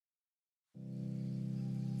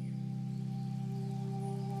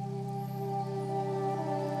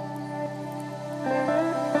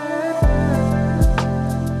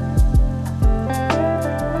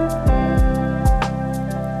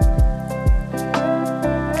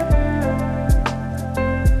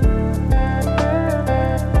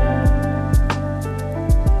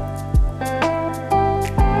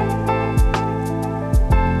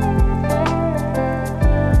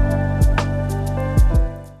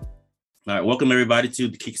All right, welcome everybody to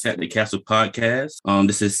the Kicks at the Castle podcast.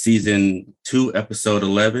 This is season 2, episode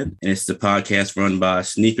 11, and it's the podcast run by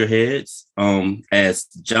Sneakerheads. As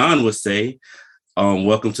John would say,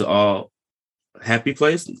 welcome to all happy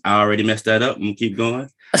place. I already messed that up. I'm gonna keep going.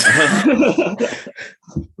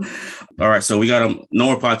 All right, so we got a no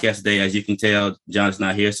more podcast today. As you can tell, John's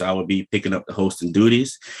not here, so I will be picking up the hosting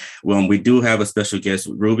duties. Well, we do have a special guest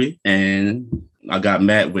with Ruby, and I got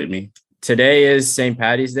Matt with me. Today is St.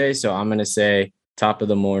 Patty's Day, so I'm going to say top of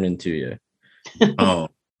the morning to you. Oh,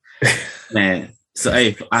 man. So,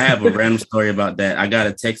 hey, I have a random story about that. I got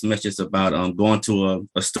a text message about going to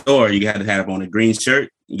a store. You got to have on a green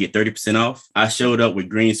shirt. You get 30% off. I showed up with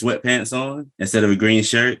green sweatpants on instead of a green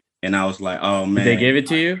shirt, and I was like, oh, man. They gave it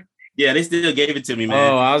to you? Yeah, they still gave it to me, man.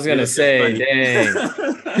 Oh, I was going to say,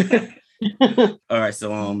 dang. All right,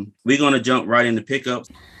 so we're going to jump right into pickups.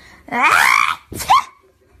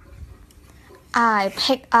 I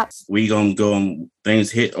pick up. We gonna go on things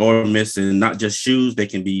hit or miss, and not just shoes. They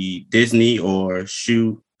can be Disney or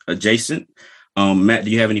shoe adjacent. Matt,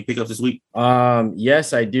 do you have any pickups this week?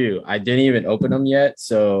 Yes, I do. I didn't even open them yet,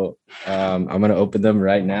 so I'm gonna open them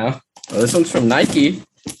right now. Oh, this one's from Nike.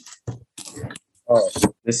 Oh,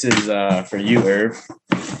 this is for you, Irv,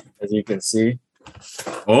 as you can see.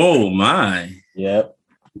 Oh my! Yep.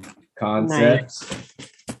 Concepts. Nice.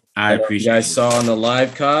 I appreciate you guys saw on the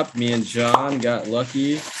live cop, me and John got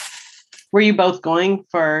lucky. Were you both going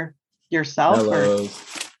for yourself? Hello.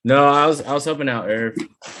 No, I was helping out Irv.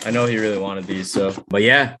 I know he really wanted these, so but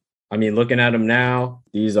yeah, I mean, looking at them now,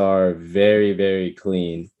 these are very, very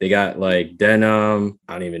clean. They got like denim.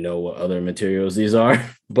 I don't even know what other materials these are,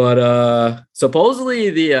 but supposedly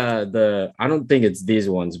the I don't think it's these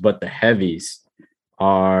ones, but the heavies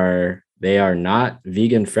are. They are not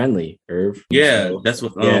vegan friendly, Irv. Yeah, so, that's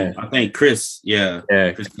what I think Chris. Yeah.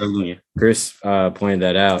 Chris pointed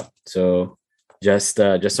that out. So just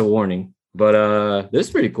a warning. But this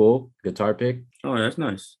is pretty cool. Guitar pick. Oh, that's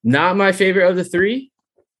nice. Not my favorite of the three,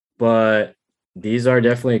 but these are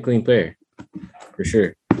definitely a clean pair. For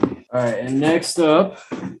sure. All right, and next up,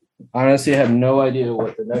 I honestly have no idea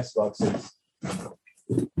what the next box is.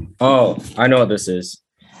 Oh, I know what this is.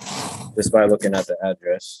 Just by looking at the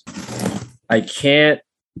address.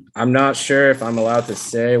 I'm not sure if I'm allowed to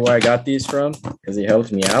say where I got these from because he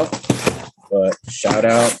helped me out, but shout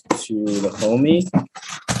out to the homie.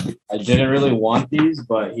 I didn't really want these,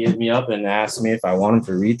 but he hit me up and asked me if I want them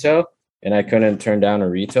for retail, and I couldn't turn down a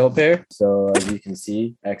retail pair. So as you can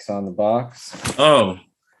see, X on the box. Oh,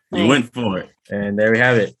 you went for it. And there we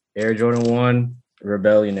have it. Air Jordan 1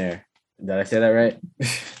 Rebellionaire. Did I say that right?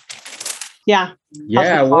 Yeah.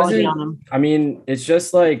 Yeah, it wasn't. I mean, it's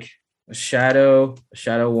just like a Shadow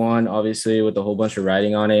 1, obviously, with a whole bunch of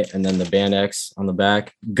writing on it, and then the Band X on the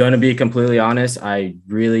back. Gonna be completely honest, I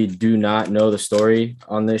really do not know the story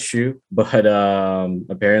on this shoe, but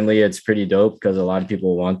apparently it's pretty dope because a lot of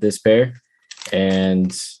people want this pair.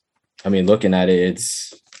 And I mean, looking at it,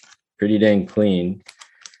 it's pretty dang clean.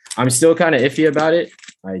 I'm still kind of iffy about it.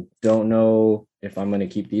 I don't know if I'm going to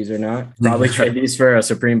keep these or not. Probably trade these for a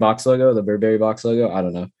Supreme box logo, the Burberry box logo. I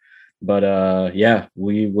don't know. But yeah,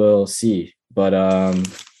 we will see. But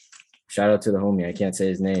shout out to the homie. I can't say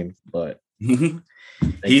his name, but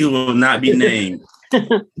he will not be named.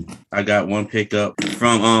 I got one pickup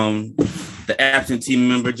from the absent team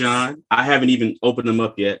member, John. I haven't even opened them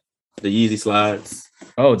up yet. The Yeezy slides.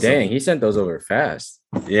 Oh, dang. He sent those over fast.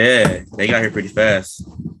 Yeah, they got here pretty fast.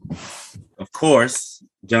 Of course,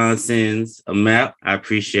 John sends a map. I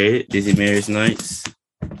appreciate it. Dizzy Mary's Nights.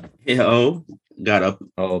 Hey-oh. Got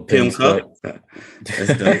a Pim cup.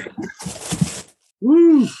 That's dope.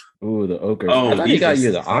 Woo. Ooh, the ochre. Oh, I thought he got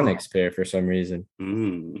you the Onyx pair for some reason.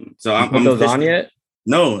 So I'm put those on yet?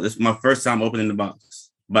 No, this is my first time opening the box.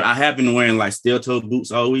 But I have been wearing like steel-toed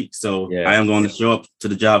boots all week, so yeah. I am going to show up to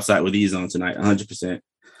the job site with these on tonight, 100%.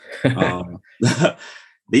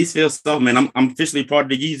 These feel soft, man. I'm officially part of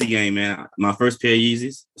the Yeezy game, man. My first pair of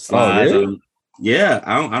Yeezys. Slides. Oh, really? Yeah,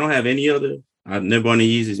 I don't have any other. I've never worn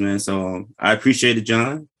the Yeezys, man. So I appreciate it,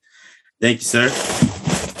 John. Thank you, sir.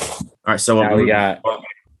 All right, so now we got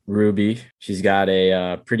Ruby. She's got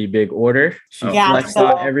a pretty big order. She flexed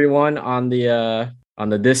on everyone on the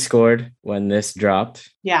Discord when this dropped.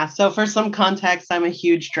 Yeah. So for some context, I'm a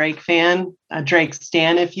huge Drake fan, a Drake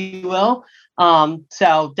stan, if you will.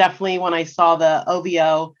 So definitely when I saw the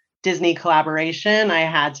OVO Disney collaboration, I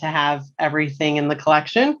had to have everything in the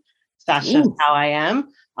collection. So that's just how I am.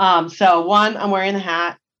 So one, I'm wearing the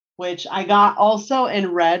hat, which I got also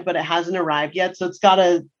in red, but it hasn't arrived yet. So it's got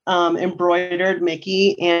a embroidered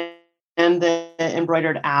Mickey and the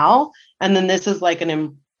embroidered owl. And then this is like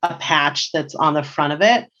a patch that's on the front of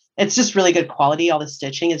it. it's just really good quality. All the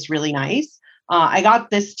stitching is really nice. I got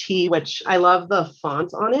this tee, which I love the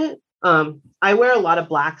font on it. I wear a lot of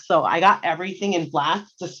black, so I got everything in black,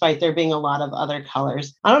 despite there being a lot of other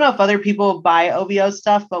colors. I don't know if other people buy OVO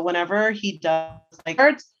stuff, but whenever he does like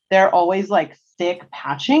shirts, they're always like thick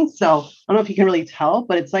patching. So I don't know if you can really tell,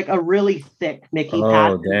 but it's like a really thick Mickey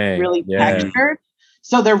patch, really textured.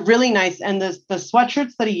 So they're really nice. And the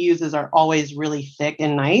sweatshirts that he uses are always really thick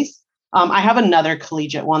and nice. I have another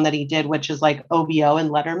collegiate one that he did, which is like OVO and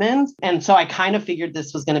Letterman's. And so I kind of figured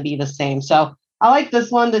this was going to be the same. So I like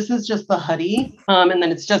this one. This is just the hoodie. And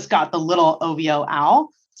then it's just got the little OVO owl.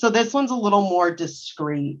 So this one's a little more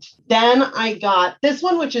discreet. Then I got this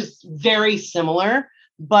one, which is very similar,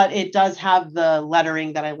 but it does have the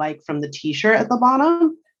lettering that I like from the t-shirt at the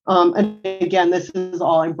bottom. And again, this is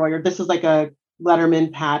all embroidered. This is like a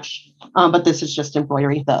Letterman patch, but this is just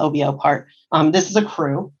embroidery, the OVO part. This is a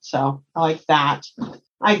crew, so I like that.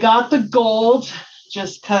 I got the gold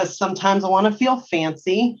just because sometimes I want to feel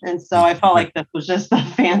fancy, and so I felt like this was just a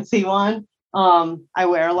fancy one. I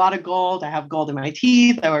wear a lot of gold. I have gold in my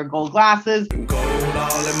teeth. I wear gold glasses. Gold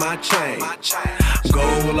all in my chain.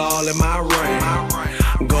 Gold all in my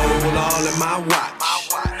ring. Gold all in my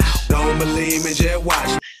watch. Don't believe me, just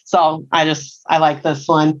watch. So I like this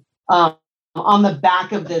one. On the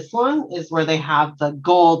back of this one is where they have the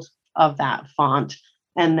gold of that font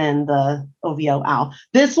and then the OVO owl.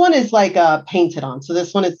 This one is like painted on. So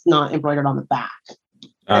this one is not embroidered on the back.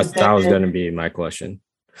 That was going to be my question.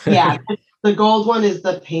 Yeah. The gold one is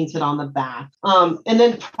the painted on the back. And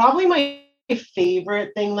then probably my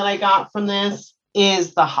favorite thing that I got from this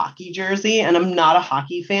is the hockey jersey. And I'm not a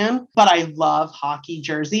hockey fan, but I love hockey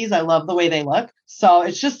jerseys. I love the way they look. So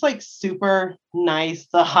it's just like super nice.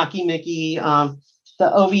 The Hockey Mickey, the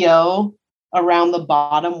OVO around the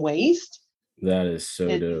bottom waist. That is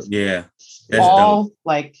so dope. Yeah. That's all dope.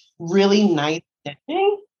 Like really nice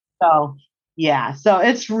stitching. So yeah, so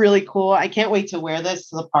it's really cool. I can't wait to wear this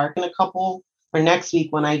to the park in next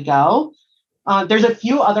week when I go. There's a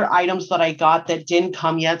few other items that I got that didn't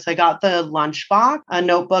come yet. So I got the lunchbox, a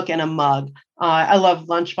notebook, and a mug. I love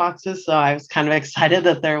lunchboxes, so I was kind of excited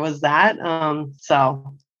that there was that.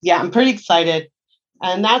 So yeah, I'm pretty excited.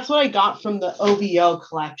 And that's what I got from the OVO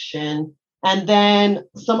collection. And then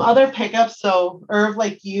some other pickups. So Irv,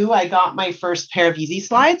 like you, I got my first pair of Yeezy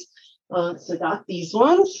slides. So I got these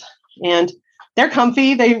ones, and they're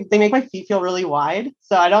comfy. They make my feet feel really wide.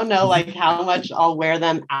 So I don't know like how much I'll wear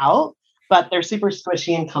them out, but they're super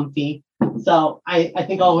squishy and comfy. So I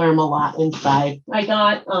think I'll wear them a lot inside. I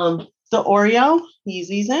got the Oreo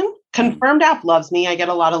Yeezys in. Confirmed app loves me. I get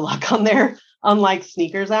a lot of luck on there, unlike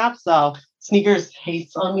Sneakers app. So Sneakers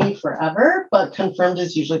hates on me forever, but Confirmed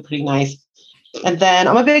is usually pretty nice. And then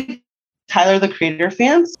I'm a big Tyler, the Creator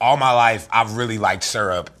fan. All my life, I've really liked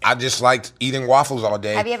syrup. I just liked eating waffles all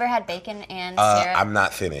day. Have you ever had bacon and syrup? I'm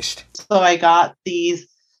not finished. So I got these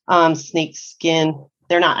snake skin.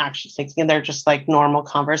 They're not actually snake skin. They're just like normal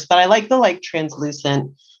Converse, but I like the like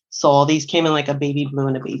translucent sole. These came in like a baby blue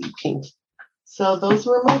and a baby pink. So those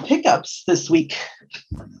were my pickups this week.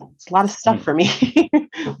 It's a lot of stuff for me.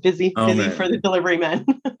 busy for the delivery men.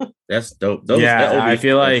 That's dope. I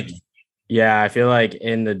feel like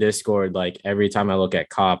in the Discord, like every time I look at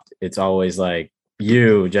Copped, it's always like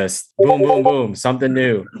you just boom, boom, boom, something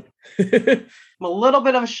new. I'm a little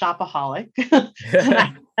bit of a shopaholic.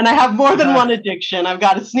 and I have more than one addiction. I've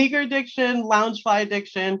got a sneaker addiction, Loungefly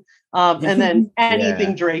addiction, and then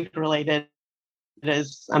anything Drake related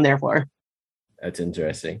I'm there for. That's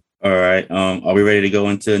interesting. All right. Are we ready to go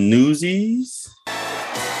into Newsies?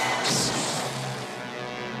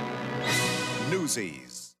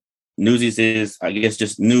 Newsies is, I guess,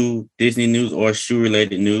 just new Disney news or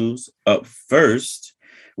shoe-related news. Up first,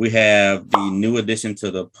 we have the new addition to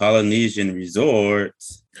the Polynesian Resort.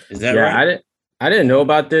 Is that right? I didn't know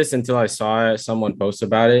about this until I saw someone post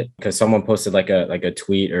about it, because someone posted like a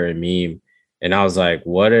tweet or a meme, and I was like,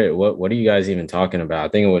 what are you guys even talking about? I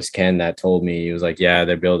think it was Ken that told me. He was like, yeah,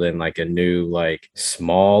 they're building like a new like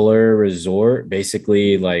smaller resort,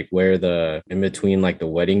 basically like where in between like the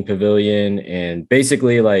wedding pavilion and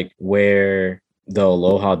basically like where the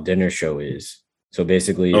Aloha dinner show is. So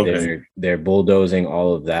basically they're bulldozing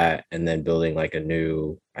all of that and then building like a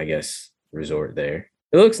new, I guess, resort there.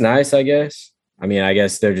 It looks nice, I guess. I mean, I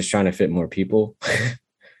guess they're just trying to fit more people.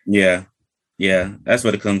 Yeah, that's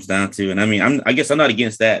what it comes down to. And I mean, I guess I'm not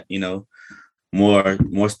against that, you know, more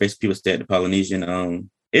space for people to stay at the Polynesian.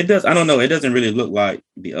 It does. I don't know. It doesn't really look like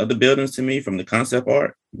the other buildings to me from the concept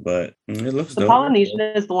art, but it looks dope. The Polynesian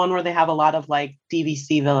is the one where they have a lot of like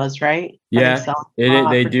DVC villas, right? Yeah,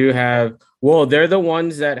 they do have. Well, they're the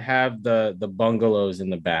ones that have the bungalows in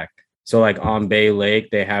the back. So like on Bay Lake,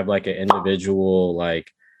 they have like an individual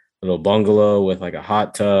like little bungalow with like a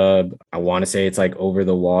hot tub. I want to say it's like over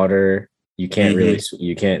the water. You can't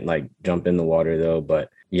you can't like jump in the water though, but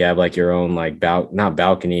you have like your own like not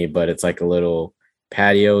balcony, but it's like a little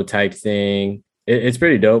patio type thing. It's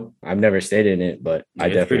pretty dope. I've never stayed in it, but I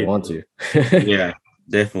definitely want to. Yeah,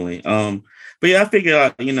 definitely. But yeah, I figure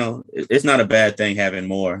out, it's not a bad thing having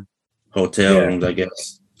more hotel rooms, I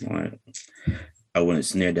guess. I wouldn't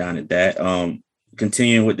sneer down at that.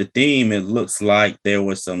 Continuing with the theme, it looks like there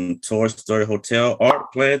was some Toy Story hotel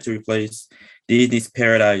art planned to replace Disney's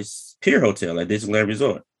Paradise Pier Hotel at Disneyland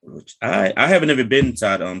Resort, which I haven't ever been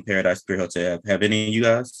inside Paradise Pier Hotel. Have any of you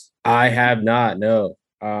guys? I have not, no.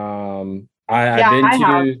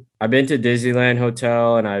 I've been to Disneyland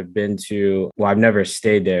Hotel, and I've never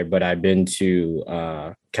stayed there, but I've been to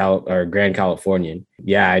Grand Californian.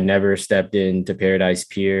 Yeah, I never stepped into Paradise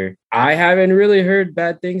Pier. I haven't really heard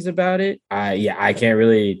bad things about it. I can't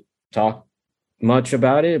really talk much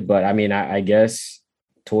about it, but I mean, I guess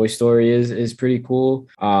Toy Story is pretty cool.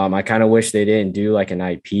 I kind of wish they didn't do like an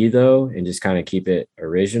IP though, and just kind of keep it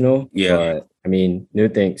original. Yeah, but I mean, new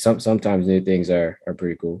things. Sometimes new things are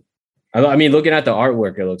pretty cool. I mean, looking at the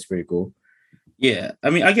artwork, it looks pretty cool. Yeah, I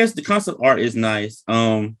mean, I guess the concept art is nice.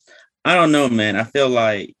 I don't know, man.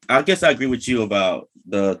 I guess I agree with you about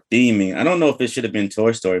the theming. I don't know if it should have been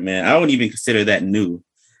Toy Story, man. I wouldn't even consider that new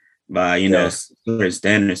by, certain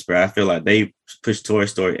standards, bro. I feel like they push Toy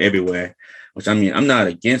Story everywhere, which I mean, I'm not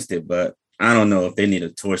against it, but I don't know if they need a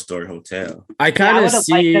Toy Story hotel. I would have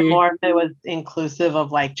liked it more if it was inclusive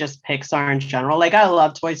of like just Pixar in general. Like I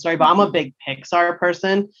love Toy Story, but I'm a big Pixar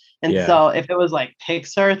person. And so if it was like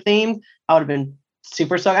Pixar themed, I would have been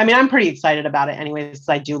super stoked. I mean, I'm pretty excited about it anyways, because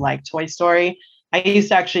I do like Toy Story. I used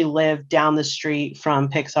to actually live down the street from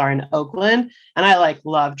Pixar in Oakland, and I like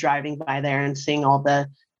love driving by there and seeing all the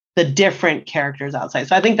different characters outside.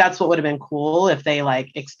 So I think that's what would have been cool if they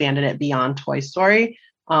like expanded it beyond Toy Story.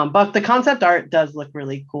 But the concept art does look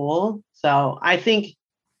really cool. So I think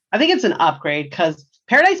it's an upgrade, because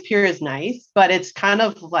Paradise Pier is nice, but it's kind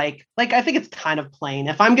of like I think it's kind of plain.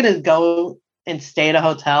 If I'm going to go and stay at a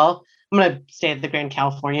hotel, I'm going to stay at the Grand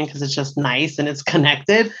Californian because it's just nice and it's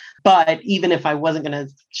connected. But even if I wasn't going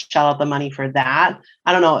to shell out the money for that,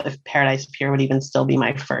 I don't know if Paradise Pier would even still be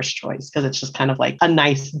my first choice, because it's just kind of like a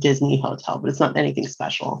nice Disney hotel, but it's not anything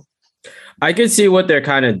special. I could see what they're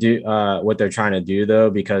trying to do though,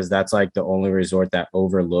 because that's like the only resort that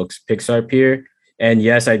overlooks Pixar Pier. And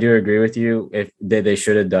yes, I do agree with you. If they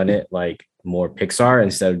should have done it like more Pixar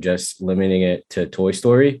instead of just limiting it to Toy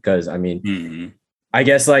Story. Because I mean, I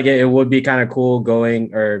guess like it would be kind of cool going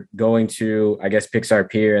to, I guess, Pixar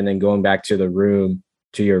Pier and then going back to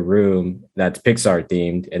your room that's Pixar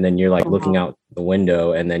themed, and then you're like looking out the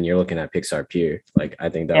window and then you're looking at Pixar Pier. Like I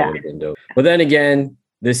think that would have been dope. But then again,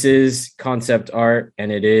 this is concept art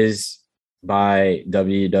and it is by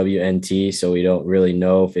WWNT, so we don't really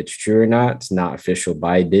know if it's true or not. It's not official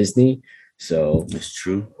by Disney, so it's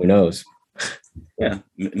true. Who knows? Yeah,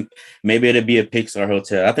 maybe it'll be a Pixar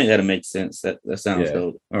hotel. I think that'll make sense. That sounds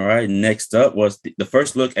dope. All right, next up was the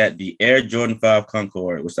first look at the Air Jordan 5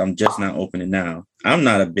 Concorde, which I'm just now opening now. I'm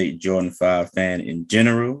not a big Jordan 5 fan in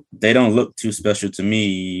general. They don't look too special to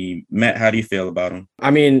me. Matt, how do you feel about them? I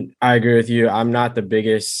mean, I agree with you. I'm not the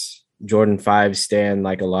biggest Jordan 5 stan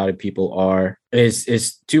like a lot of people are.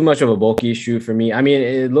 It's too much of a bulky shoe for me. I mean,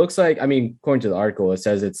 it looks like, according to the article, it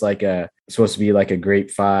says it's like supposed to be like a grape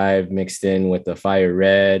 5 mixed in with the fire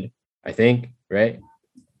red, I think, right?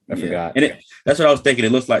 I forgot. And that's what I was thinking.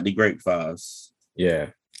 It looks like the grape 5s. Yeah.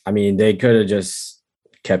 I mean, they could have just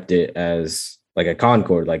kept it as like a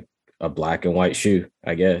Concorde, like a black and white shoe,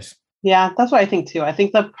 I guess. Yeah, that's what I think too. I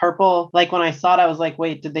think the purple, like when I saw it, I was like,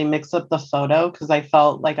 wait, did they mix up the photo? Because I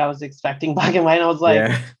felt like I was expecting black and white. And I was like,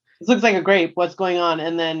 this looks like a grape. What's going on?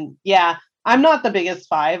 And then, I'm not the biggest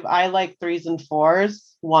 5. I like 3s and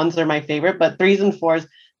 4s. 1s are my favorite, but 3s and 4s,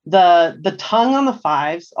 the tongue on the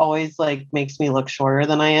 5s always like makes me look shorter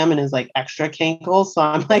than I am and is like extra cankle. So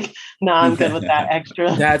I'm like, I'm good with that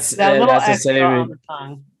extra. That's the same on the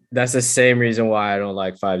tongue. That's the same reason why I don't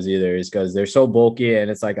like 5s either, is because they're so bulky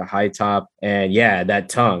and it's like a high top. And that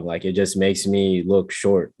tongue, like it just makes me look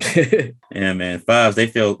short. Yeah, man. 5s,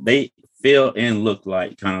 they feel and look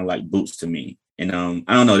like kind of like boots to me. And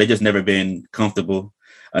I don't know, they just never been comfortable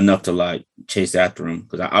enough to like chase after them,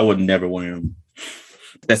 because I would never wear them.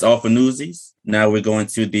 That's all for Newsies. Now we're going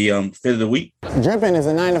to the fit of the week. Dripping is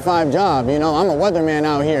a 9-to-5 job. I'm a weatherman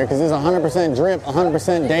out here because it's 100% drip,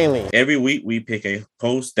 100% daily. Every week we pick a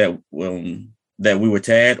post that that we were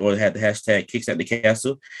tagged or had the hashtag Kicks at the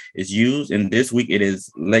Castle is used. And this week it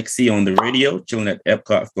is Lexi on the radio, chilling at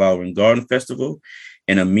Epcot Flower and Garden Festival,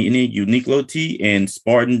 and Amini Uniqlo Tea and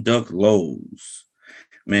Spartan Dunk Lows.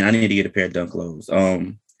 Man, I need to get a pair of Dunk Lows.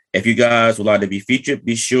 If you guys would like to be featured,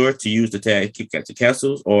 be sure to use the tag Kick at the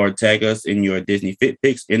Castles or tag us in your Disney Fit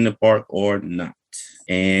Pics in the park or not.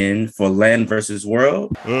 And for Land versus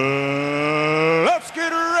World, let's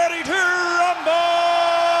get ready to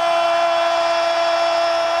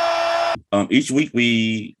rumble! Each week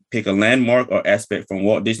we pick a landmark or aspect from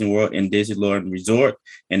Walt Disney World and Disneyland Resort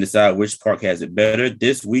and decide which park has it better.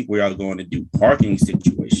 This week we are going to do parking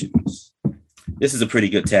situations. This is a pretty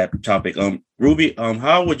good topic. Ruby,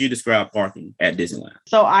 how would you describe parking at Disneyland?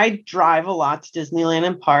 So I drive a lot to Disneyland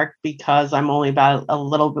and Park because I'm only about a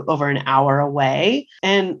little bit over an hour away.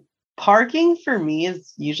 And parking for me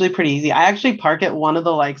is usually pretty easy. I actually park at one of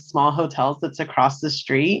the small hotels that's across the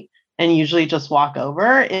street and usually just walk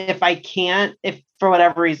over. If for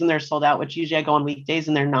whatever reason they're sold out, which usually I go on weekdays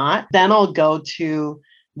and they're not, then I'll go to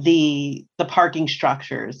the parking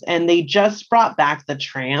structures. And they just brought back the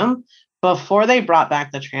tram. Before they brought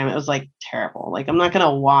back the tram, it was terrible. I'm not going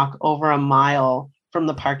to walk over a mile from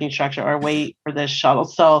the parking structure or wait for this shuttle.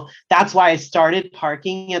 So that's why I started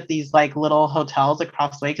parking at these little hotels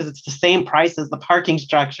across the way, because it's the same price as the parking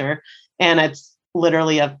structure. And it's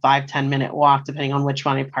literally a 5-10 minute walk, depending on which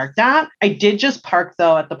one I parked at. I did just park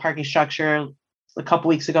though at the parking structure a couple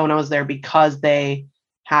weeks ago when I was there because they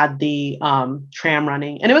had the tram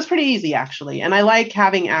running, and it was pretty easy actually. And I like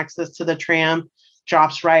having access to the tram.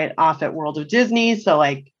 Drops right off at World of Disney. So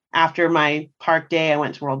after my park day, I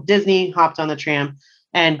went to World of Disney, hopped on the tram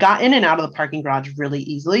and got in and out of the parking garage really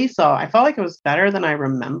easily. So I felt like it was better than I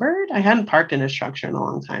remembered. I hadn't parked in a structure in a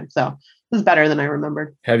long time. So it was better than I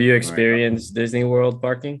remembered. Have you experienced Disney World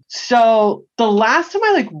parking? So the last time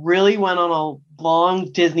I really went on a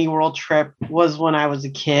long Disney World trip was when I was a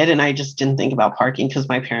kid, and I just didn't think about parking because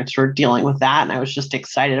my parents were dealing with that. And I was just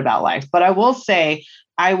excited about life. But I will say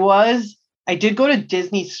I did go to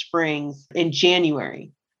Disney Springs in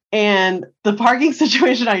January, and the parking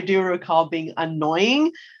situation I do recall being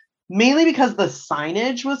annoying, mainly because the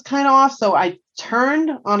signage was kind of off. So I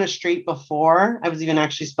turned on a street before I was even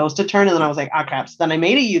actually supposed to turn. And then I was like, ah, crap. So then I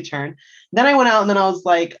made a U-turn. Then I went out and then I was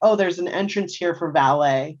like, oh, there's an entrance here for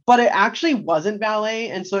valet, but it actually wasn't valet.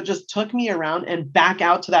 And so it just took me around and back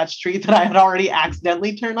out to that street that I had already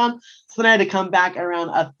accidentally turned on. So then I had to come back around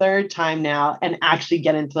a third time now and actually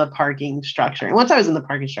get into the parking structure. And once I was in the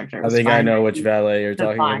parking structure, I think I know which valet you're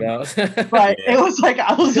talking about. But it was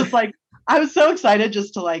I was so excited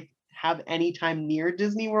just to have any time near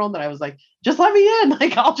Disney World that I was like, just let me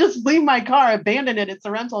in. I'll just leave my car, abandon it. It's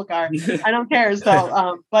a rental car. I don't care.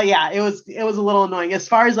 So, but yeah, it was a little annoying. As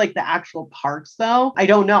far as the actual parks though, I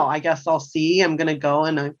don't know. I guess I'll see. I'm going to go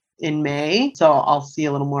in May. So I'll see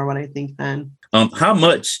a little more what I think then. How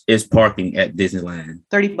much is parking at Disneyland?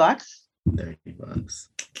 $30. $30.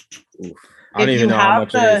 Oof. I don't even know how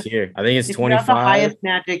much it is here. I think it's 25. If you have the highest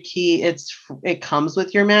magic key, it comes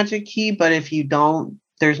with your magic key. But if you don't,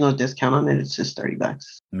 there's no discount on it. It's just $30.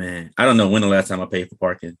 Man, I don't know when the last time I paid for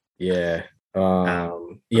parking. Yeah.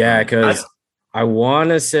 Because I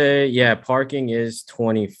want to say, parking is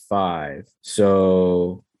 25.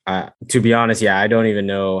 So to be honest, I don't even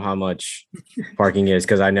know how much parking is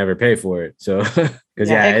because I never pay for it. So, because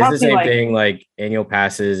it's the same thing, annual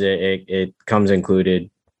passes, it comes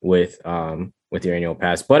included with your annual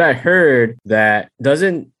pass. But I heard that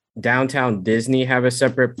doesn't Downtown Disney have a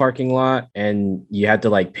separate parking lot and you had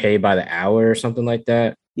to pay by the hour or something like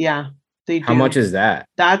that? Yeah, they do. How much is that?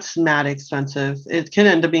 That's mad expensive. It can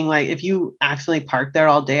end up being if you accidentally park there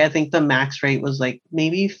all day, I think the max rate was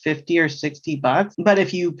maybe $50 or $60. But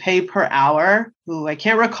if you pay per hour, I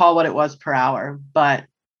can't recall what it was per hour, but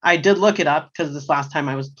I did look it up because this last time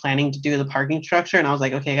I was planning to do the parking structure and I was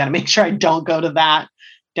like, okay, I got to make sure I don't go to that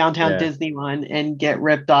Downtown Disney one and get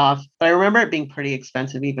ripped off. But I remember it being pretty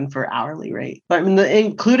expensive even for hourly rate. But the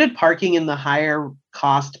included parking in the higher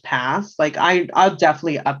cost pass, I'll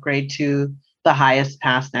definitely upgrade to the highest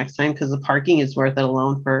pass next time because the parking is worth it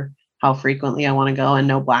alone for how frequently I want to go and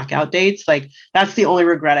no blackout dates. That's the only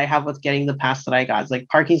regret I have with getting the pass that I got.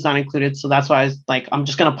 Parking's not included. So that's why I was I'm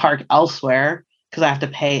just going to park elsewhere because I have to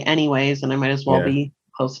pay anyways. And I might as well be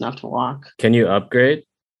close enough to walk. Can you upgrade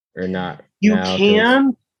or not? You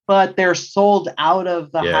can, but they're sold out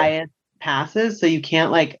of the highest passes. So you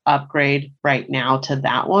can't upgrade right now to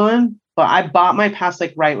that one. But I bought my pass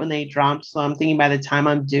right when they dropped. So I'm thinking by the time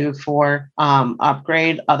I'm due for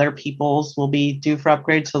upgrade, other people's will be due for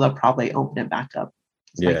upgrade. So they'll probably open it back up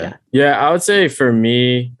Yeah, I would say for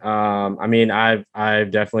me, I mean, I've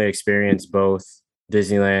definitely experienced both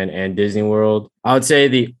Disneyland and Disney World. I would say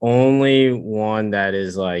the only one that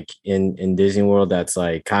is like in Disney World that's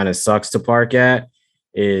like kind of sucks to park at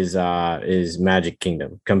is Magic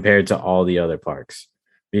Kingdom compared to all the other parks.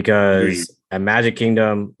 Because at Magic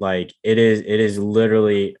Kingdom, like it is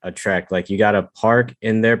literally a trek. Like you gotta park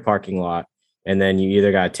in their parking lot, and then you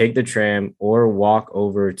either gotta take the tram or walk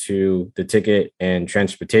over to the ticket and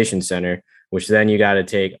transportation center, which then you gotta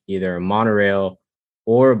take either a monorail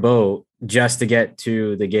or a boat just to get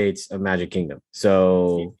to the gates of Magic Kingdom.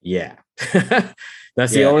 So yeah.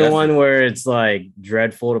 That's the only one where it's like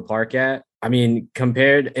dreadful to park at. I mean,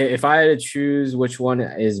 compared, if I had to choose which one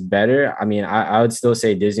is better, I mean, I would still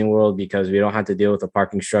say Disney World because we don't have to deal with the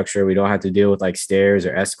parking structure. We don't have to deal with like stairs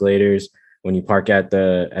or escalators. When you park at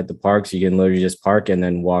the parks, you can literally just park and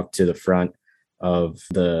then walk to the front of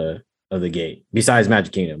the gate. Besides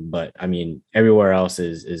Magic Kingdom, but I mean, everywhere else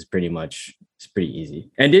is pretty much it's pretty easy.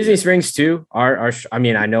 And Disney Springs too. I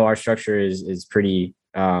mean, I know our structure is pretty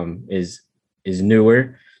is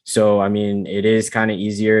newer. So, I mean, it is kind of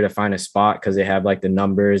easier to find a spot because they have like the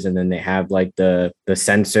numbers and then they have like the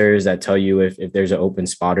sensors that tell you if there's an open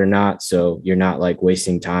spot or not. So you're not like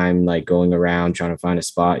wasting time, like going around trying to find a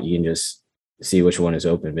spot. You can just see which one is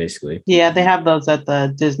open basically. Yeah, they have those at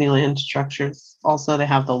the Disneyland structures. Also, they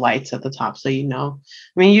have the lights at the top. So, you know,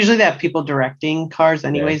 I mean, usually they have people directing cars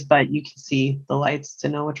anyways, but you can see the lights to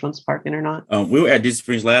know which one's parking or not. We were at Disney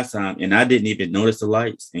Springs last time and I didn't even notice the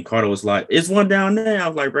lights. And Carter was like, "It's one down there." I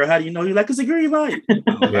was like, "Bro, how do you know?" You're like, "It's a green light."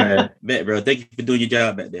 Bet, bro. Thank you for doing your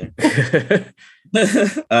job back there.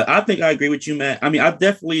 I think I agree with you, Matt. I mean, I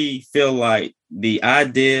definitely feel like the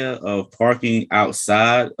idea of parking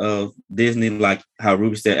outside of Disney, like how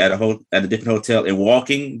Ruby said, at a different hotel and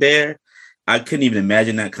walking there, I couldn't even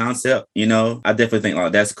imagine that concept. You know, I definitely think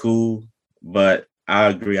like that's cool, but I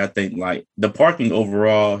agree. I think like the parking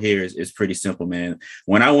overall here is pretty simple, man.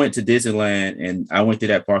 When I went to Disneyland and I went through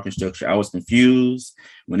that parking structure, I was confused.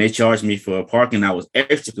 When they charged me for parking, I was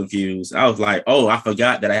extra confused. I was like, "Oh, I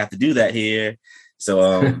forgot that I have to do that here."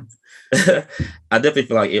 So I definitely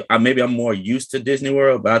feel like maybe I'm more used to Disney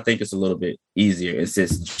World, but I think it's a little bit easier. And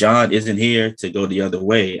since John isn't here to go the other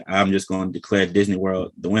way, I'm just going to declare Disney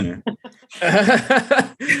World the winner.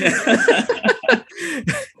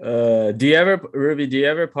 Do you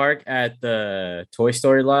ever park at the Toy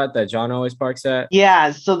Story lot that John always parks at?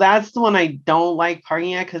 Yeah, so that's the one I don't like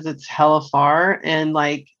parking at because it's hella far and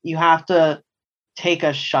like you have to take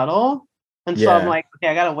a shuttle. And so I'm like, okay,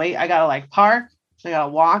 I gotta wait. I gotta like park. I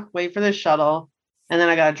gotta walk, wait for the shuttle, and then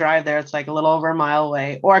I gotta drive there. It's like a little over a mile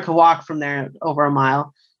away, or I could walk from there over a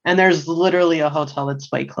mile. And there's literally a hotel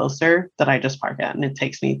that's way closer that I just park at, and it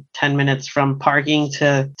takes me 10 minutes from parking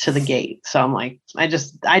to the gate. So I'm like,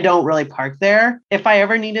 I don't really park there. If I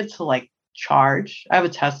ever needed to like charge, I have a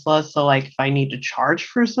Tesla, so like if I need to charge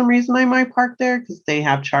for some reason, I might park there because they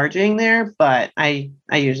have charging there. But I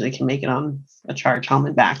usually can make it on a charge home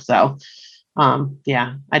and back. So.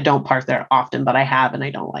 Yeah, I don't park there often, but I have, and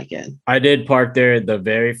I don't like it. I did park there the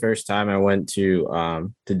very first time I went to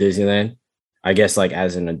Disneyland, I guess like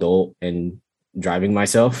as an adult and driving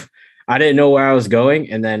myself. I didn't know where I was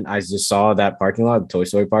going. And then I just saw that parking lot, the Toy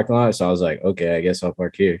Story parking lot. So I was like, okay, I guess I'll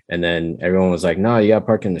park here. And then everyone was like, no, you got to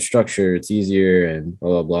park in the structure. It's easier and blah,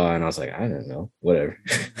 blah, blah. And I was like, I don't know, whatever.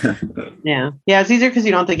 Yeah, it's easier because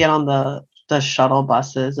you don't have to get on the shuttle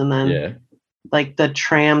buses. And then like the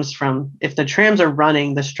trams if the trams are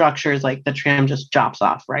running, the structure is like the tram just drops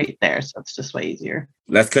off right there. So it's just way easier.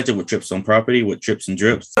 Let's catch up with trips on property with Trips and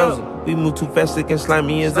Drips. We move too fast, it can slime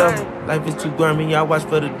me as ever. Life is too grimy, I watch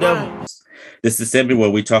for the devil. This is the segment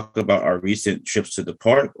where we talk about our recent trips to the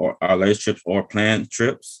park or our latest trips or planned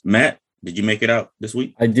trips. Matt, did you make it out this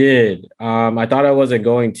week? I did. I thought I wasn't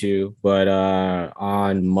going to, but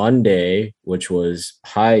on Monday, which was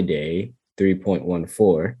Pi Day,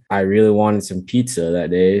 3.14. I really wanted some pizza that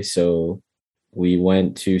day, so we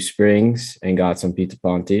went to Springs and got some Pizza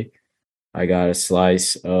Ponte. I got a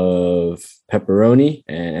slice of pepperoni,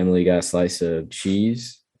 and Emily got a slice of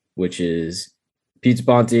cheese, which is Pizza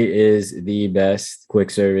Ponte is the best quick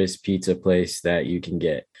service pizza place that you can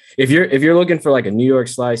get. If you're looking for like a New York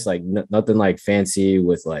slice, like nothing like fancy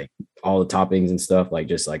with like all the toppings and stuff, like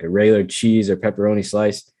just like a regular cheese or pepperoni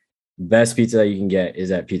slice, best pizza that you can get is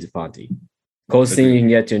at Pizza Ponte. Closest thing you can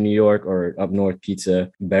get to New York or up north pizza,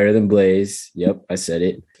 better than Blaze. Yep, I said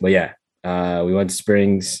it. But yeah, we went to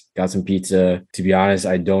Springs, got some pizza. To be honest,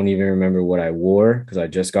 I don't even remember what I wore because I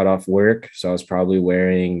just got off work. So I was probably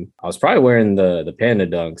wearing the Panda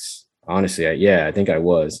Dunks. Honestly, I think I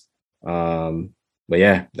was. But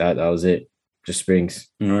yeah, that was it. just Springs.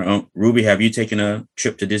 Ruby, have you taken a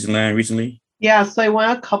trip to Disneyland recently? Yeah, so I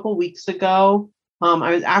went a couple weeks ago.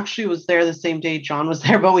 I was there the same day John was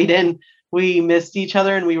there, but we missed each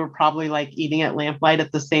other, and we were probably like eating at Lamplight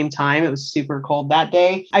at the same time. It was super cold that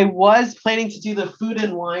day. I was planning to do the Food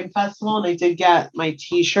and Wine Festival, and I did get my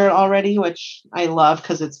t-shirt already, which I love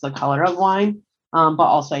because it's the color of wine. But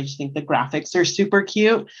also I just think the graphics are super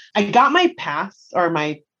cute. I got my pass, or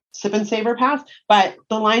my Sip and Savor pass, but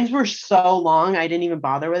the lines were so long I didn't even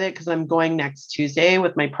bother with it because I'm going next Tuesday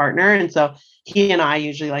with my partner, and so he and I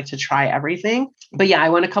usually like to try everything. But yeah, I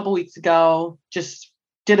went a couple weeks ago, just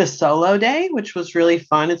did a solo day, which was really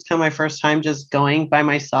fun. It's kind of my first time just going by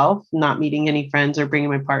myself, not meeting any friends or bringing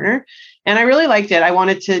my partner, and I really liked it. I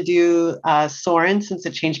wanted to do Soarin' since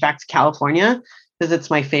it changed back to California, because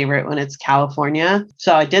it's my favorite when it's California.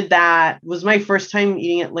 So I did that. It was my first time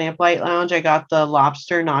eating at Lamplight Lounge. I got the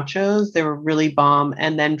lobster nachos. They were really bomb.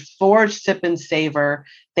 And then for Sip and Savor,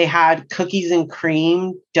 they had cookies and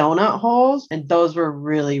cream donut holes, and those were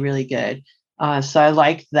really, really good. So I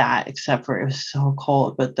liked that, except for it was so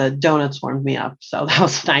cold, but the donuts warmed me up. So that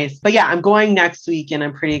was nice. But yeah, I'm going next week, and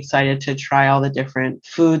I'm pretty excited to try all the different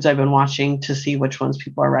foods I've been watching to see which ones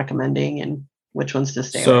people are recommending and which ones to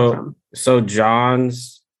stay away from. So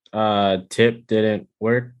John's tip didn't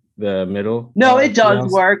work, the middle? No, it does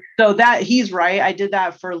work. So that he's right. I did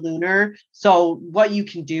that for Lunar. So what you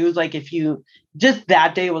can do is like, if you just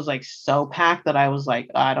that day was like so packed that I was like,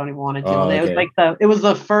 I don't even want to deal with it. It was like it was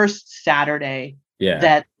the first Saturday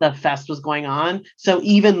that the fest was going on. So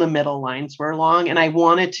even the middle lines were long, and I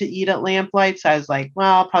wanted to eat at Lamplight. So I was like,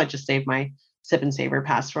 well, I'll probably just save my Sip and Savor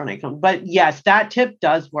pass for when I come. But yes, that tip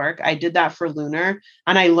does work. I did that for Lunar,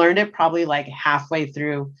 and I learned it probably like halfway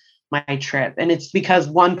through my trip. And it's because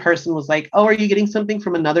one person was like, oh, are you getting something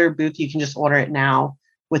from another booth? You can just order it now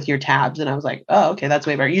with your tabs. And I was like, oh, okay, that's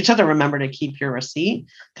way better. You just have to remember to keep your receipt,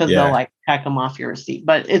 because they'll like check them off your receipt.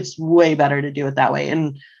 But it's way better to do it that way.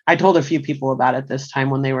 And I told a few people about it this time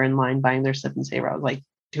when they were in line buying their Sip and Savor. I was like,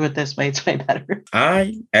 do it this way. It's way better.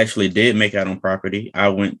 I actually did make out on property. I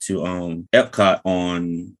went to Epcot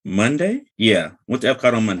on Monday. Yeah, went to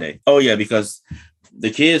Epcot on Monday. Oh yeah, because the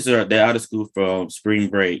kids they're out of school for spring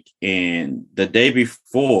break, and the day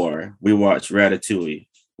before we watched Ratatouille,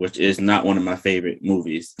 which is not one of my favorite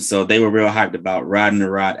movies. So they were real hyped about riding the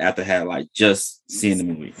ride after had like just seen the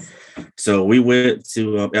movie. So we went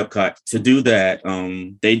to Epcot to do that.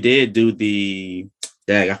 They did do the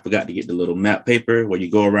I forgot to get the little map paper where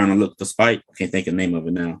you go around and look for Spike. I can't think of the name of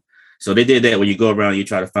it now. So they did that where you go around and you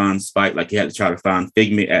try to find Spike, like you had to try to find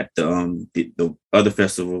Figment at the other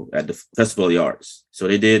festival, at the Festival of the Arts. So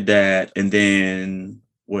they did that. And then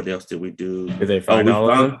what else did we do? Did they find all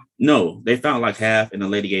of them? No, they found like half, and the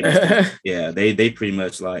lady gave us yeah, they pretty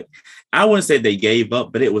much like, I wouldn't say they gave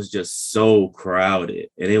up, but it was just so crowded,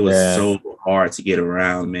 and it was so hard to get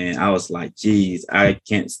around, man. I was like, geez, I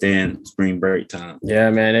can't stand spring break time.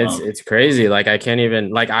 Yeah, man, it's crazy. Like I can't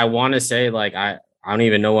even, like, I want to say like I don't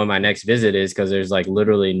even know when my next visit is, because there's like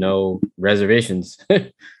literally no reservations.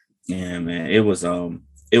 Yeah, man, it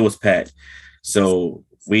was packed. So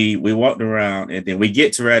we walked around, and then we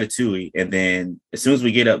get to Ratatouille, and then as soon as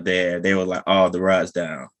we get up there, they were like, "Oh, the ride's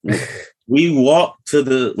down." We walked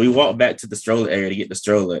back to the stroller area to get the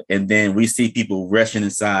stroller, and then we see people rushing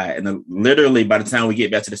inside, and literally by the time we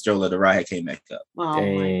get back to the stroller, the ride came back up. Oh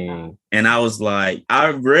my God. And I was like, I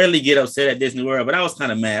rarely get upset at Disney World, but I was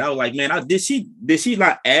kind of mad. I was like, man, did she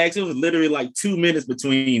not ask? It was literally like 2 minutes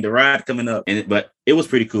between the ride coming up, but it was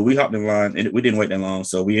pretty cool. We hopped in line, and we didn't wait that long,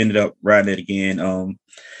 so we ended up riding it again.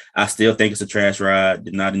 I still think it's a trash ride.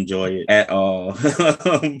 Did not enjoy it at all.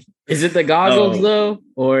 Is it the goggles though,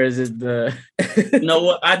 or is it the? No,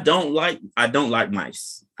 what I don't like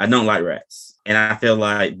mice. I don't like rats, and I feel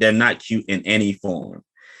like they're not cute in any form.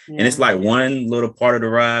 Yeah. And it's like one little part of the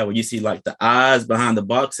ride where you see like the eyes behind the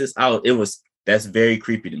boxes. That's very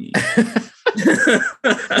creepy to me.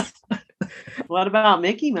 What about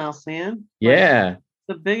Mickey Mouse, man? Yeah.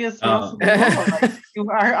 The biggest mouse in the world. Like, you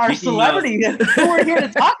are our celebrity who we're here to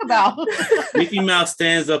talk about. Mickey Mouse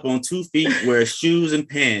stands up on 2 feet, wears shoes and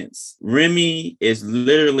pants. Remy is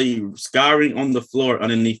literally scouring on the floor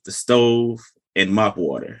underneath the stove and mop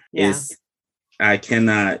water. Yeah. I don't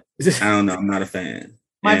know. I'm not a fan.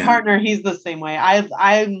 My partner, he's the same way.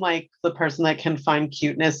 I'm like the person that can find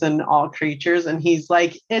cuteness in all creatures. And he's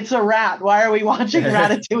like, it's a rat. Why are we watching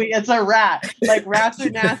Ratatouille? It's a rat. Like, rats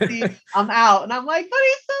are nasty. I'm out. And I'm like, but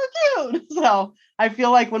he's so cute. So I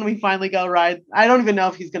feel like when we finally go ride, I don't even know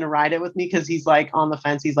if he's going to ride it with me, because he's like on the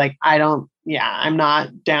fence. He's like, I'm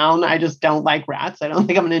not down. I just don't like rats. I don't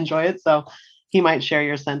think I'm going to enjoy it. So he might share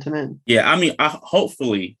your sentiment. Yeah, I mean,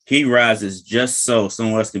 hopefully he rises just so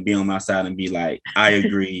someone else can be on my side and be like, I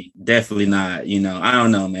agree. Definitely not. You know, I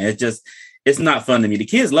don't know, man. It's not fun to me. The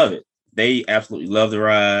kids love it. They absolutely love the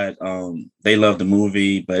ride. They love the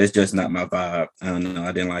movie, but it's just not my vibe. I don't know.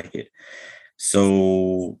 I didn't like it.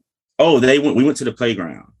 So, we went to the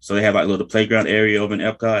playground. So they have like a little playground area over in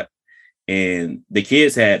Epcot, and the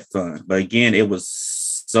kids had fun. But again, it was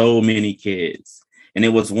so many kids, and it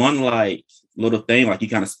was one like little thing like you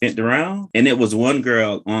kind of spent around, and it was one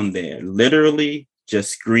girl on there literally just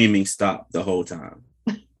screaming stop the whole time.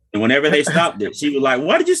 And whenever they stopped it, she was like,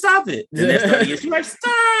 why did you stop it? And they started again. She was like,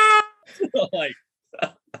 stop. Like,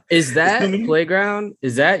 is that playground,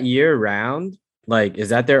 is that year round? Like, is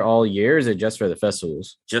that there all year? Or is it just for the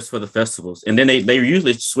festivals? Just for the festivals. And then they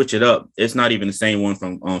usually switch it up. It's not even the same one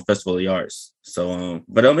from Festival of the Arts. So,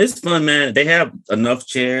 but it's fun, man. They have enough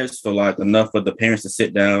chairs for like enough for the parents to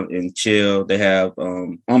sit down and chill. They have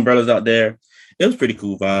umbrellas out there. It was pretty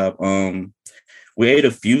cool vibe. We ate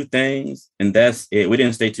a few things and that's it. We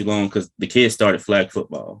didn't stay too long because the kids started flag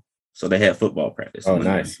football. So they had football practice. Oh,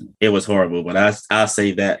 nice. It was horrible, but I'll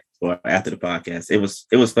save that for after the podcast.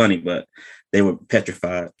 It was funny, but they were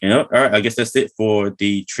petrified. All right, I guess that's it for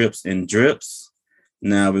the trips and drips.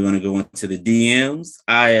 Now we're going to go into the DMs.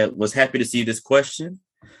 I was happy to see this question.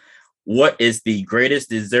 What is the greatest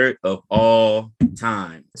dessert of all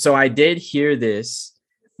time? So I did hear this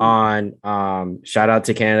on shout out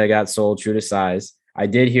to Canada Got Soul, True to Size. I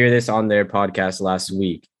did hear this on their podcast last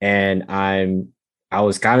week, and I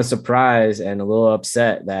was kind of surprised and a little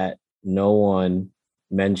upset that no one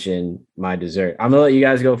mentioned my dessert. I'm gonna let you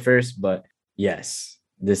guys go first, but yes,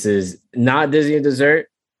 this is not Disney dessert.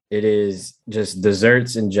 It is just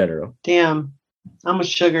desserts in general. Damn, I'm a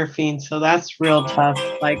sugar fiend, so that's real tough.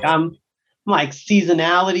 Like I'm like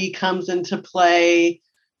seasonality comes into play,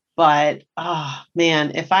 but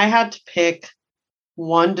man, if I had to pick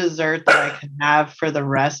one dessert that I could have for the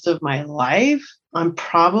rest of my life, I'm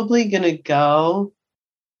probably gonna go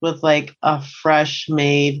with like a fresh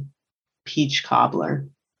made peach cobbler.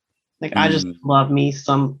 Like I just love me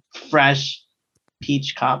some fresh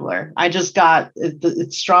peach cobbler. I just got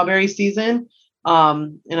it's strawberry season.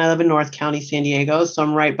 And I live in North County, San Diego. So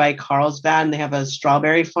I'm right by Carlsbad, and they have a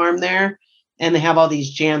strawberry farm there. And they have all these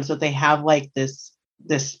jams, but they have like this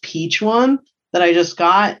peach one that I just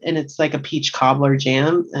got, and it's like a peach cobbler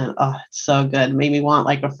jam. And it's so good. Made me want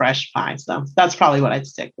like a fresh pie. So that's probably what I'd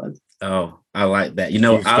stick with. Oh, I like that. You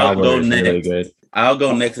know, peach I'll go next. Really good. I'll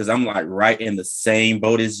go next because I'm like right in the same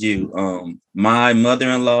boat as you. My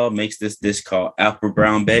mother-in-law makes this dish called apple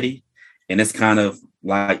brown Betty, and it's kind of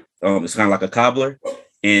like a cobbler.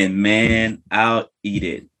 And man, I'll eat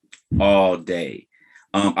it all day.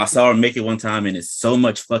 I saw her make it one time, and it's so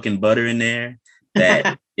much fucking butter in there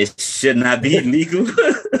that it should not be illegal.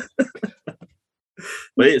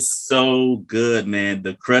 But it's so good, man.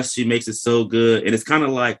 The crust she makes is so good. And it's kind of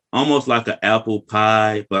like almost like an apple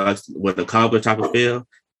pie, but with a cobbler type of feel.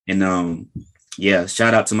 And yeah,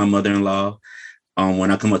 shout out to my mother-in-law.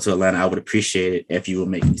 When I come up to Atlanta, I would appreciate it if you would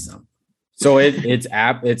make me some. So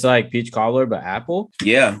it's like peach cobbler, but apple?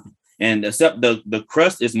 Yeah. And except the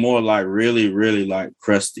crust is more like really, really like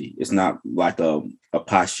crusty. It's not like a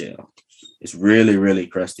pie shell. It's really, really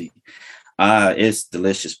crusty. It's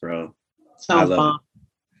delicious, bro. Sounds fun.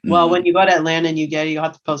 Well, when you go to Atlanta and you'll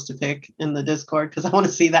have to post a pic in the Discord because I want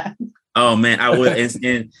to see that. Oh man, I will.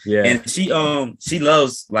 And yeah, and she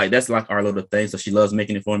loves like that's like our little thing. So she loves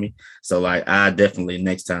making it for me. So like I definitely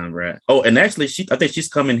next time, right? Oh, and actually I think she's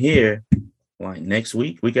coming here like next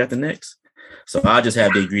week after next. So I'll just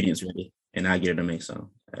have the ingredients ready and I get her to make some.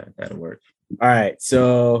 That'll work. All right.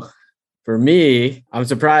 So for me, I'm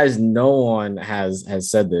surprised no one has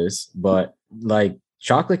said this, but like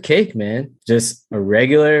chocolate cake, man, just a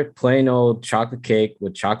regular plain old chocolate cake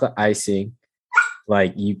with chocolate icing.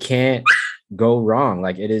 Like you can't go wrong.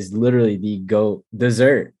 Like it is literally the go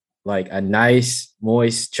dessert, like a nice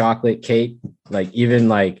moist chocolate cake. Like even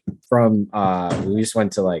like from, we just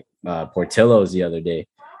went to like Portillo's the other day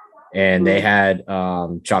and they had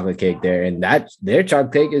chocolate cake there, and their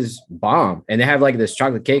chocolate cake is bomb. And they have like this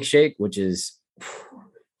chocolate cake shake, which is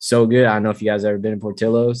so good. I don't know if you guys ever been to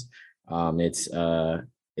Portillo's.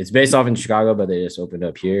 It's based off in Chicago, but they just opened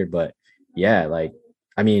up here. But yeah, like,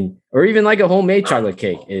 I mean, or even like a homemade chocolate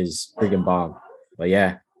cake is freaking bomb. But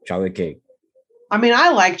yeah, chocolate cake. I mean,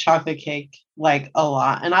 I like chocolate cake like a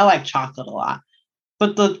lot, and I like chocolate a lot.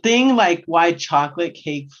 But the thing like why chocolate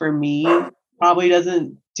cake for me probably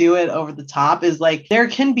doesn't do it over the top is like there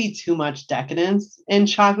can be too much decadence in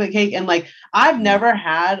chocolate cake. And like I've never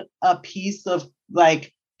had a piece of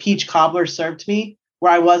like peach cobbler served to me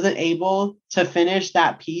where I wasn't able to finish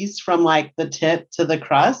that piece from like the tip to the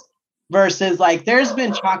crust versus like there's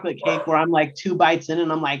been chocolate cake where I'm like 2 bites in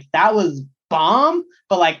and I'm like, that was bomb,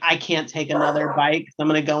 but like I can't take another bite because I'm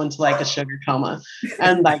gonna go into like a sugar coma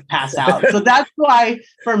and like pass out. So that's why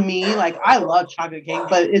for me, like I love chocolate cake,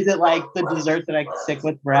 but is it like the dessert that I can stick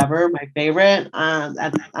with forever? My favorite? I'm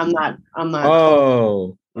not.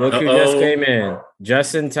 Oh, look who just came in,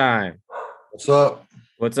 just in time. What's up?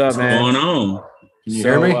 What's up, man? What's going on? Can you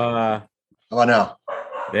hear me? How about now?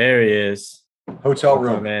 There he is. Hotel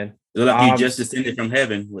room, up, man. Look like you just descended from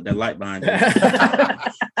heaven with that light behind you.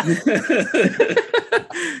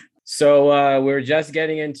 So we're just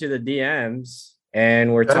getting into the DMs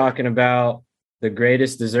and we're talking about the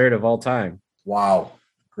greatest dessert of all time. Wow.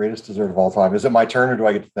 Greatest dessert of all time. Is it my turn or do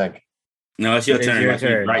I get to think? No, it's your turn. Your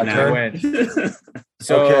turn. Right now.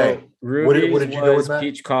 So okay. Ruby's what did you go with, Matt?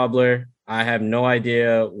 Peach cobbler. I have no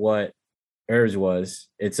idea what hers was.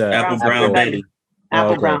 It's a apple brown Betty.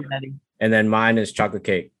 Apple brown Betty. And then mine is chocolate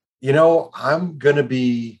cake. You know, I'm gonna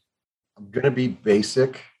be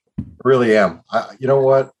basic. I really am. You know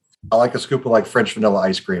what? I like a scoop of like French vanilla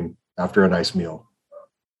ice cream after a nice meal.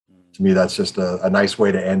 To me, that's just a nice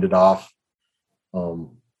way to end it off.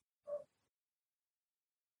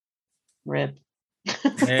 Rip.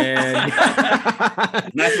 And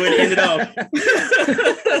nice way to end it off.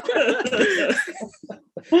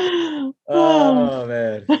 Oh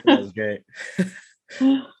man, that was great.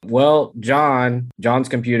 Well, John's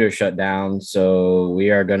computer shut down, so we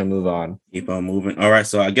are gonna move on. Keep on moving. All right,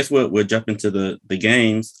 so I guess we'll jump into the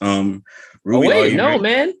games. Ruby, wait, no, ready?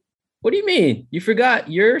 Man. What do you mean? You forgot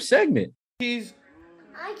your segment. Cheese.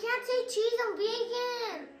 I can't say cheese. I'm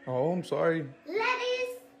vegan. Oh, I'm sorry.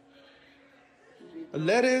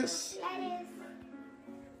 Lettuce.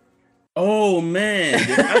 Oh man,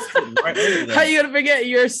 right how you gonna forget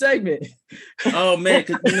your segment? Oh man,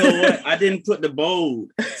 because you know what? I didn't put the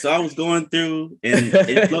bold, so I was going through, and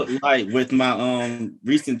it looked like with my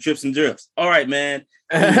recent trips and drips. All right, man.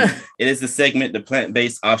 It is the segment, the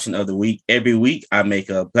plant-based option of the week. Every week, I make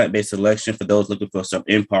a plant-based selection for those looking for some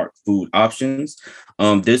in-park food options.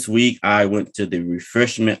 This week, I went to the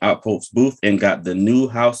Refreshment Outpost booth and got the new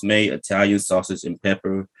house-made Italian sausage and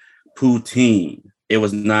pepper poutine. It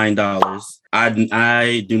was $9.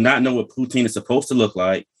 I do not know what poutine is supposed to look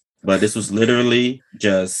like, but this was literally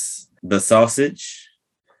just the sausage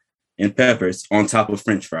and peppers on top of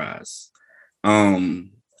French fries. I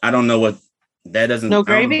don't know what that doesn't. No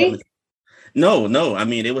gravy? No. I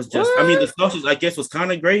mean, it was just. What? I mean, the sausage I guess was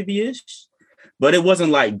kind of gravy-ish, but it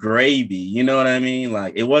wasn't like gravy. You know what I mean?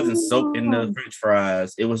 Like it wasn't soaked in the French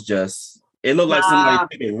fries. It was just. It looked like somebody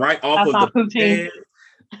took it right off of the poutine.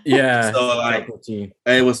 Yeah. So like,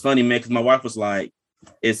 it was funny, man, because my wife was like,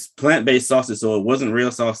 it's plant-based sausage, so it wasn't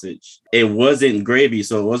real sausage. It wasn't gravy,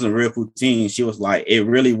 so it wasn't real poutine. She was like, it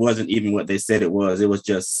really wasn't even what they said it was. It was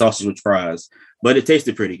just sausage with fries, but it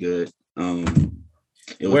tasted pretty good.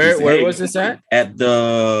 Where was this at? At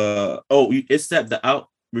the it's at the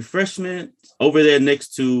Refreshment over there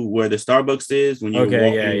next to where the Starbucks is. When you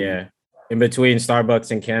yeah. In between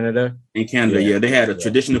Starbucks and Canada? In Canada, yeah. They had a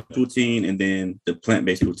traditional poutine and then the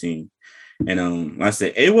plant-based poutine. And like I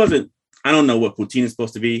said, it wasn't, I don't know what poutine is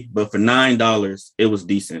supposed to be, but for $9, it was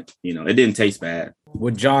decent. You know, it didn't taste bad.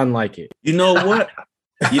 Would John like it? You know what?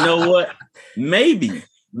 Maybe.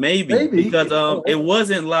 Because it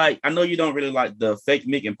wasn't like, I know you don't really like the fake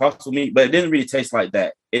meat and impossible meat, but it didn't really taste like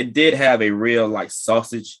that. It did have a real like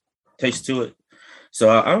sausage taste to it. So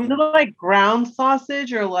I don't know. Like ground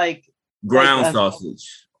sausage or like ground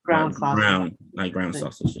sausage. Ground sausage. Ground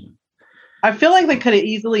sausage. I feel like they could have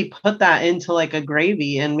easily put that into like a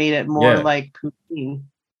gravy and made it more like poutine.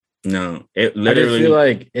 No, it literally. I just feel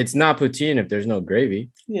like it's not poutine if there's no gravy.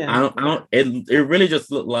 Yeah, I don't. It really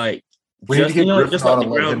just looked like. We need to get just like the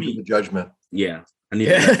ground meat. The judgment. Yeah, I need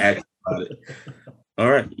to ask about it. All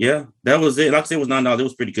right, yeah, that was it. Like I said, it was $9. It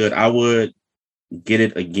was pretty good. I would get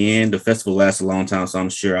it again. The festival lasts a long time, so I'm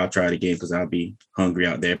sure I'll try it again because I'll be hungry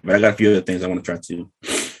out there. But I got a few other things I want to try too.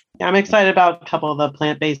 Yeah, I'm excited about a couple of the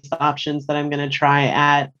plant-based options that I'm going to try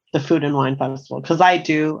at the Food and Wine Festival because I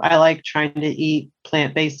like trying to eat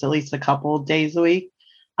plant-based at least a couple of days a week.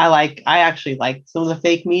 I actually like some of the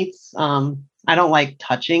fake meats. I don't like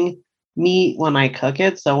touching meat when I cook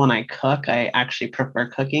it, so when I cook, I actually prefer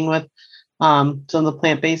cooking with some of the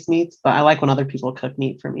plant-based meats. But I like when other people cook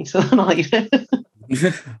meat for me, so then I'll eat it.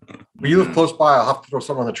 When you live close by, I'll have to throw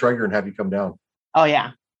something on the Traeger and have you come down. Oh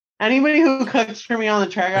yeah. Anybody who cooks for me on the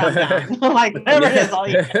Traeger, I'm down. Like whatever it is, I'll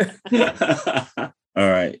eat it. All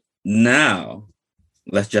right. Now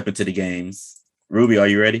let's jump into the games. Ruby, are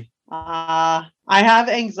you ready? I have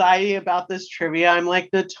anxiety about this trivia. I'm like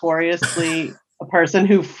notoriously a person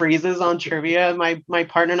who freezes on trivia. My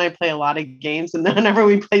partner and I play a lot of games, and then whenever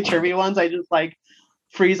we play trivia ones, I just like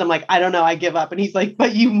freeze. I'm like, I don't know, I give up. And he's like,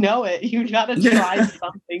 but you know it. You gotta try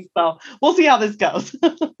something. So we'll see how this goes.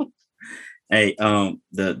 Hey,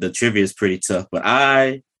 the trivia is pretty tough, but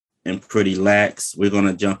I am pretty lax. We're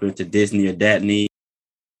gonna jump into Disney or Datney.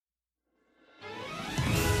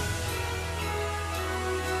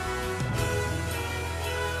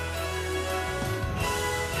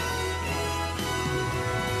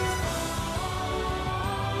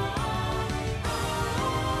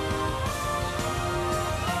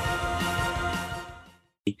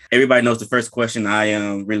 Everybody knows the first question. I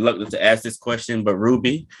am reluctant to ask this question, but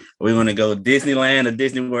Ruby, we're going to go Disneyland or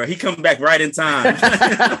Disney World. He comes back right in time.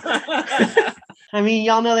 I mean,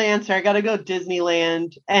 y'all know the answer. I got to go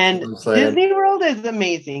Disneyland. And Disney World is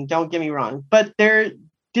amazing. Don't get me wrong. But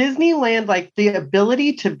Disneyland, like the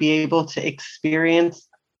ability to be able to experience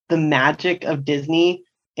the magic of Disney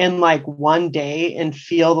in like one day and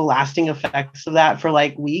feel the lasting effects of that for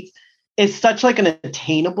like weeks. It's such like an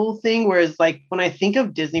attainable thing. Whereas like when I think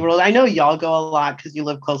of Disney World, I know y'all go a lot because you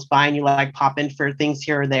live close by and you like pop in for things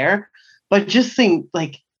here or there, but just think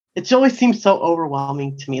like, it always seems so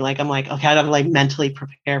overwhelming to me. Like, I'm like, okay, I gotta like mentally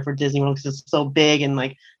prepare for Disney World because it's so big. And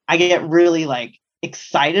like, I get really like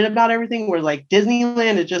excited about everything where like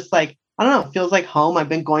Disneyland is just like, I don't know, it feels like home. I've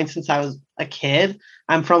been going since I was a kid.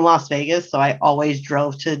 I'm from Las Vegas, so I always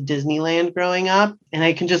drove to Disneyland growing up, and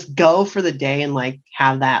I can just go for the day and like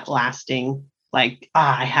have that lasting, like,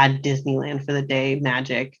 I had Disneyland for the day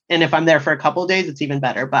magic. And if I'm there for a couple of days, it's even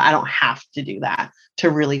better, but I don't have to do that to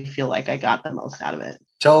really feel like I got the most out of it.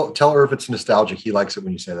 Tell Irv it's nostalgic. He likes it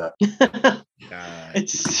when you say that.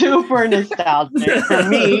 It's super nostalgic for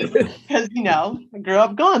me because, you know, I grew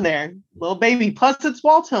up going there. Little baby. Plus, it's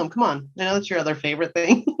Waltham. Come on. I know that's your other favorite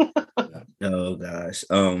thing. Oh, gosh.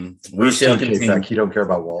 We shall continue. You don't care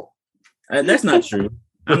about Walt. That's not true.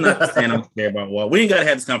 I'm not saying I don't care about Walt. We ain't got to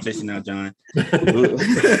have this conversation now, John.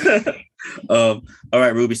 All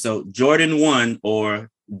right, Ruby. So Jordan 1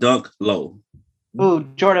 or Dunk Low? Ooh,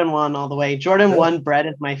 Jordan 1 all the way. Jordan 1 bread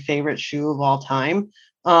is my favorite shoe of all time.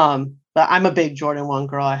 But I'm a big Jordan 1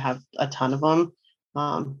 girl. I have a ton of them.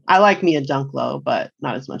 I like me a Dunk Low, but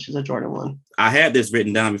not as much as a Jordan 1. I had this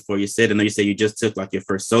written down before you said it. I know you said you just took like your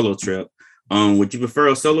first solo trip. Would you prefer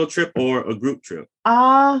a solo trip or a group trip?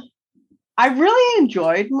 I really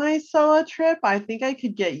enjoyed my solo trip. I think I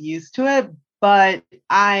could get used to it, but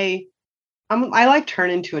I like turn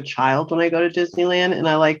into a child when I go to Disneyland, and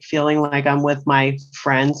I like feeling like I'm with my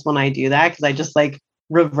friends when I do that because I just like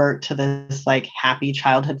revert to this like happy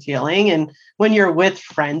childhood feeling. And when you're with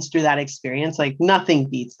friends through that experience, like nothing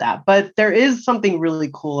beats that. But there is something really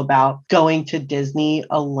cool about going to Disney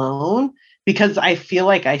alone because I feel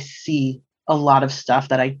like I see a lot of stuff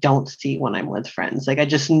that I don't see when I'm with friends. Like I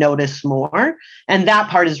just notice more. And that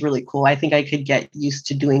part is really cool. I think I could get used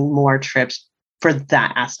to doing more trips for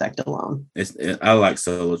that aspect alone. I like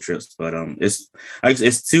solo trips, but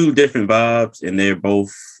it's two different vibes and they're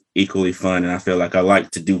both equally fun. And I feel like I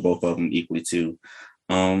like to do both of them equally too.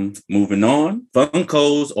 Moving on,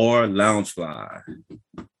 Funkos or Loungefly?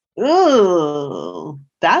 Ooh,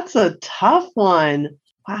 that's a tough one.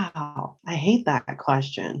 Wow. I hate that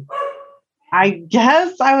question. I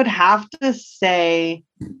guess I would have to say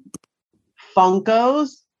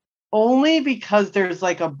Funkos, only because there's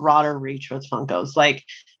like a broader reach with Funkos. Like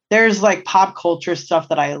there's like pop culture stuff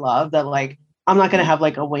that I love that like, I'm not going to have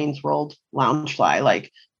like a Wayne's World Loungefly.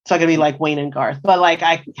 Like it's not going to be like Wayne and Garth, but like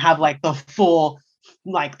I have like the full,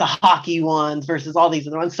 like the hockey ones versus all these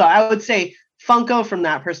other ones. So I would say Funko from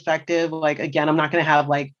that perspective. Like, again, I'm not going to have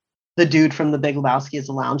like the dude from The Big Lebowski as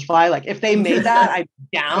a Loungefly. Like if they made that, I'd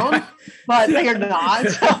be down, but they're not.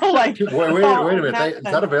 So like, wait a minute. Is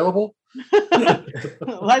that available?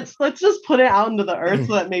 let's just put it out into the earth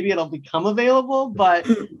so that maybe it'll become available. But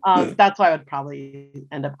that's why I would probably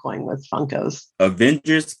end up going with Funkos.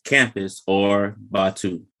 Avengers Campus or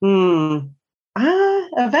Batuu?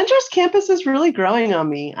 Avengers Campus is really growing on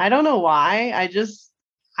me. I don't know why.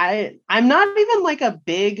 I'm not even like a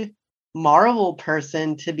big Marvel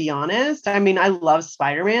person, to be honest. I mean, I love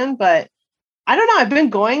Spider-Man, but I don't know. I've been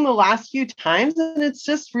going the last few times and it's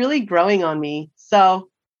just really growing on me. So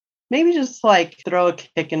maybe just like throw a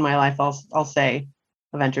kick in my life. I'll say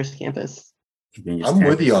Avengers Campus. I'm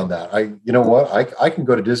with you on that. You know what? I can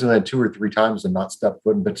go to Disneyland 2 or 3 times and not step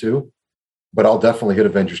foot in Batuu, but I'll definitely hit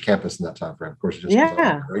Avengers Campus in that time frame. Of course, just I'm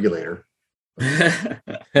a regulator.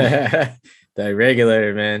 That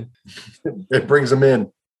regulator, man. It brings them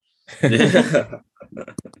in.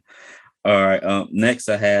 All right. Next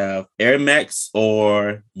I have Air Max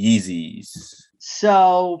or Yeezys.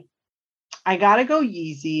 So I gotta go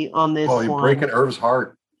Yeezy on this one. You're breaking Irv's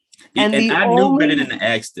heart. And I knew better than to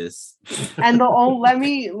ask this. And let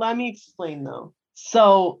me explain though.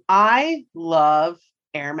 So I love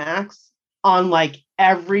Air Max on like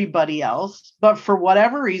everybody else, but for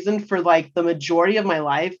whatever reason, for like the majority of my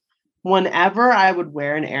life, whenever I would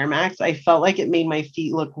wear an Air Max, I felt like it made my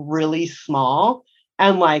feet look really small.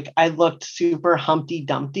 And like I looked super Humpty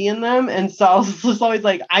Dumpty in them. And so I was just always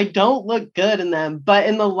like, I don't look good in them. But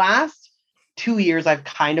in the last 2 years, I've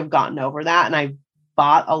kind of gotten over that. And I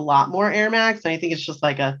bought a lot more Air Max. And I think it's just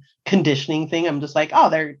like a conditioning thing. I'm just like, oh,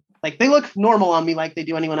 they look normal on me like they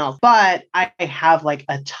do anyone else. But I have like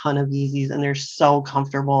a ton of Yeezys and they're so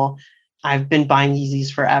comfortable. I've been buying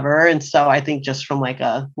Yeezys forever. And so I think just from like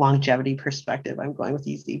a longevity perspective, I'm going with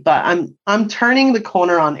Yeezy. But I'm turning the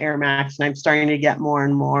corner on Air Max and I'm starting to get more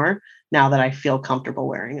and more now that I feel comfortable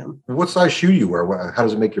wearing them. What size shoe do you wear? How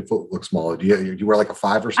does it make your foot look smaller? Do you wear like a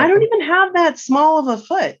 5 or something? I don't even have that small of a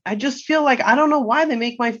foot. I just feel like, I don't know why they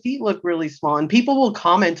make my feet look really small. And people will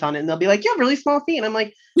comment on it and they'll be like, you have really small feet. And I'm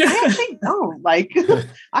like, I actually don't. Like,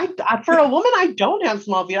 I for a woman, I don't have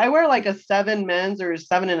small feet. I wear like a 7 men's or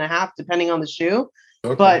 7.5, depending on the shoe.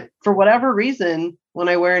 Okay. But for whatever reason, when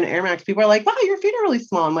I wear an Air Max, people are like, wow, your feet are really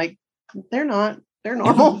small. I'm like, they're not. They're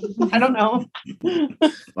normal. I don't know.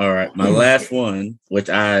 All right. My last one,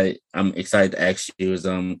 which I'm excited to ask you is,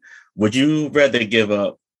 would you rather give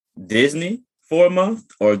up Disney for a month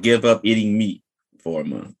or give up eating meat for a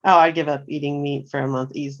month? Oh, I'd give up eating meat for a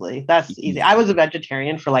month easily. That's easy. I was a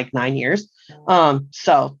vegetarian for like 9 years.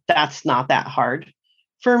 So that's not that hard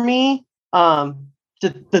for me.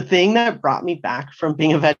 The thing that brought me back from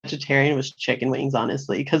being a vegetarian was chicken wings,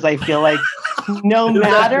 honestly, because I feel like no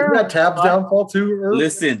matter that Tab's downfall too. Early?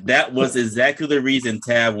 Listen, that was exactly the reason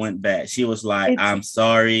Tab went back. She was like, I'm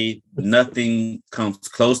sorry, nothing comes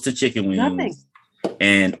close to chicken wings. Nothing.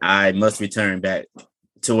 And I must return back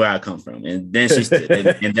to where I come from. And then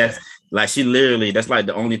and that's like, she literally, that's like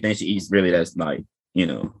the only thing she eats really that's like,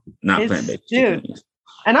 not plant-based chicken wings.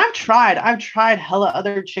 And I've tried hella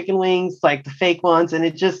other chicken wings, like the fake ones, and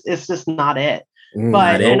it's just not it.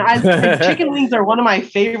 But chicken wings are one of my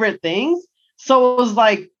favorite things. So it was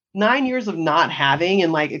like 9 years of not having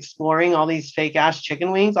and like exploring all these fake ass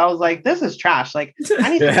chicken wings. I was like, this is trash. Like I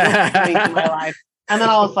need some chicken wings in my life. And then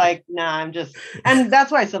I was like, nah, and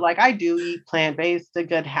that's why I said like I do eat plant-based a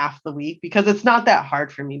good half the week because it's not that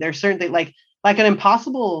hard for me. There's certain things like an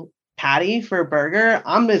Impossible patty for a burger.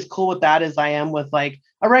 I'm as cool with that as I am with like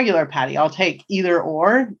a regular patty. I'll take either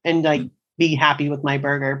or and like be happy with my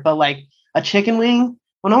burger. But like a chicken wing,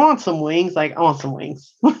 when I want some wings, like I want some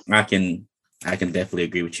wings. I can definitely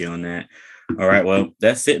agree with you on that. All right, well,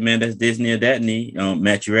 that's it, man. That's Disney or that knee.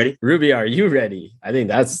 Matt, you ready? Ruby, are you ready? I think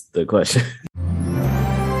that's the question.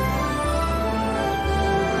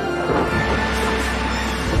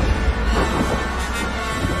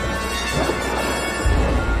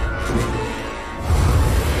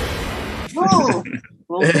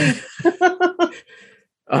 We'll see.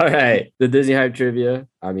 All right. The Disney Hype Trivia.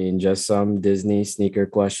 I mean, just some Disney sneaker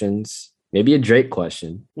questions. Maybe a Drake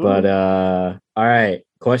question. But all right.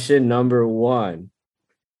 Question number 1.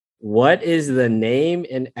 What is the name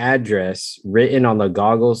and address written on the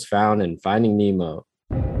goggles found in Finding Nemo?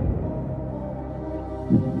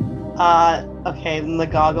 Okay, then the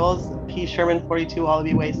goggles, P. Sherman 42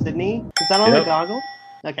 Wallaby Way, Sydney. Is that on the goggles?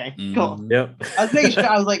 Okay, cool. Yep. I was making sure.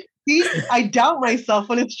 I was like, see, I doubt myself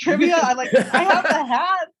when it's trivia. I have the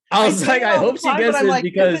hat. I was like, I hope she gets this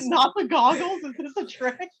because is it not the goggles? Is this a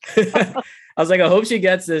trick? I was like, I hope she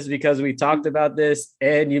gets this because we talked about this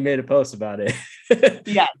and you made a post about it.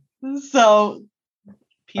 Yeah. So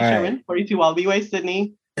P. Sherman, 42 Wallaby Way,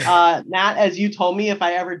 Sydney. Nat, as you told me, if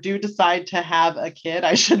I ever do decide to have a kid,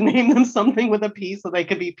 I should name them something with a P so they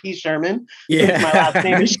could be P. Sherman. Yeah. My last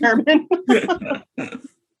name is Sherman.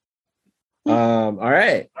 All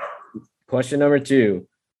right. Question number 2.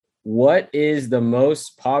 What is the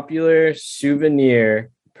most popular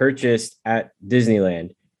souvenir purchased at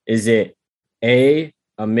Disneyland? Is it A,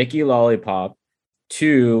 a Mickey lollipop,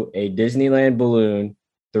 2, a Disneyland balloon,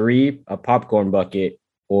 3, a popcorn bucket,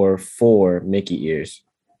 or 4, Mickey ears?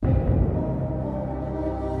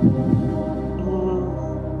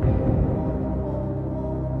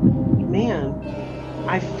 Man,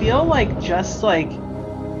 I feel like just like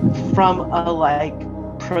from a like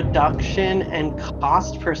production and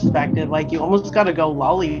cost perspective, like you almost got to go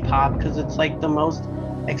lollipop because it's like the most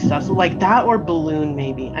accessible, like that or balloon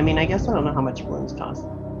maybe. I mean, I guess I don't know how much balloons cost,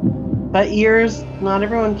 but ears, not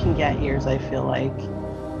everyone can get ears, I feel like.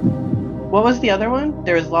 What was the other one?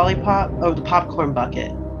 There was lollipop. Oh, the popcorn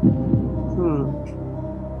bucket.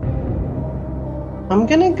 I'm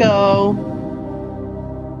gonna go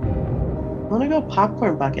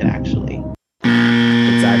popcorn bucket, actually.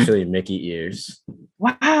 It's actually Mickey ears.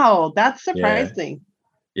 Wow, that's surprising.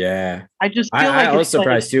 Yeah. I just feel I was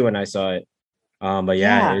surprised too when I saw it. But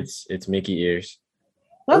yeah. it's Mickey ears.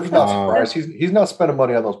 Irv's not surprised. He's not spending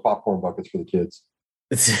money on those popcorn buckets for the kids.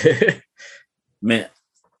 Man.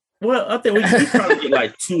 Well, I think we probably get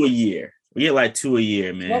like 2 a year. We get like 2 a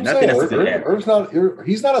year, man. I think that's a good average.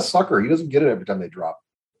 He's not a sucker. He doesn't get it every time they drop.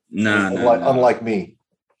 Unlike me.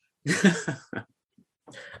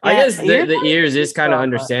 I guess the ears is kind of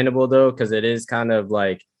understandable though, because it is kind of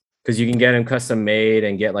like, because you can get them custom made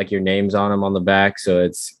and get like your names on them on the back, so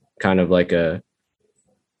it's kind of like a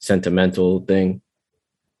sentimental thing.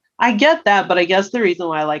 I get that, but I guess the reason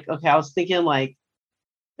why, I was thinking like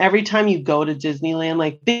every time you go to Disneyland,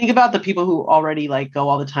 like think about the people who already like go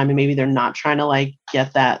all the time and maybe they're not trying to like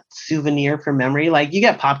get that souvenir for memory. Like you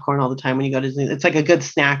get popcorn all the time when you go to Disney. It's like a good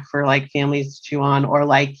snack for like families to chew on, or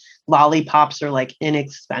like lollipops are like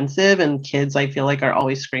inexpensive and kids I feel like are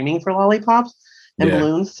always screaming for lollipops and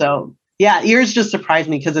balloons. So yeah, ears just surprised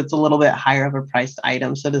me because it's a little bit higher of a priced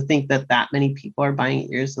item. So to think that many people are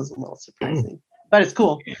buying ears is a little surprising, but it's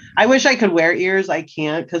cool. I wish I could wear ears. I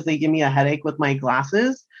can't because they give me a headache with my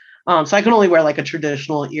glasses. So I can only wear like a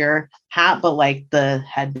traditional ear hat, but like the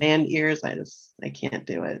headband ears, I can't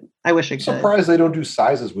do it. I wish I could. Surprised they don't do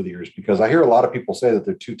sizes with ears, because I hear a lot of people say that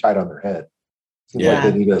they're too tight on their head. Seems like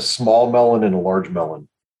they need a small melon and a large melon.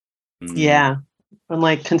 Yeah. And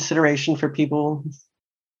like consideration for people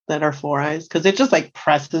that are 4 eyes, because it just like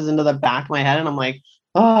presses into the back of my head and I'm like,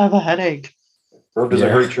 oh, I have a headache. Irv, does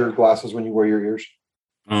it hurt your glasses when you wear your ears?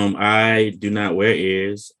 I do not wear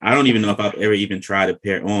ears. I don't even know if I've ever even tried a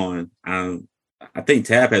pair on. I think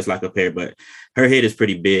Tab has like a pair, but her head is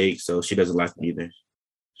pretty big, so she doesn't like them either.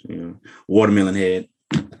 Watermelon head.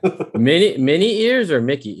 Mini ears or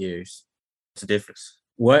Mickey ears? What's the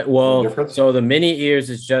difference? So the mini ears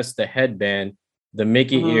is just the headband. The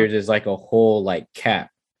Mickey ears is like a whole like cap.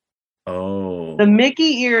 Oh. The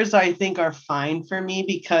Mickey ears I think are fine for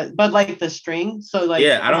me but like the string. So like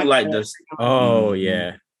I don't like this. Oh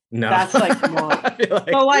yeah. No. That's like more.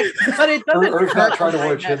 So like, but it doesn't. Irv's not trying to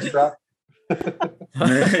wear a chin strap.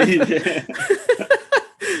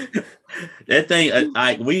 That thing,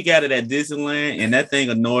 we got it at Disneyland, and that thing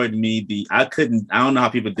annoyed me. I don't know how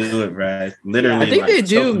people do it, right? Literally, I think they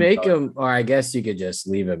do make them, or I guess you could just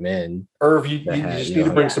leave them in. Irv, you just need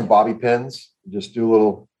to bring some bobby pins. Just do a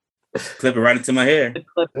little. Clip it right into my hair.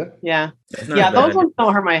 Yeah. Those ones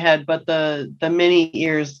don't hurt my head, but the mini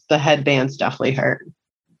ears, the headbands definitely hurt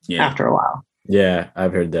after a while. Yeah,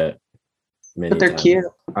 I've heard that. But they're cute.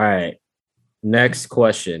 All right. Next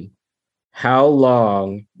question. How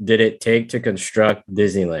long did it take to construct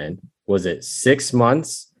Disneyland? Was it 6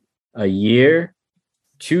 months, a year,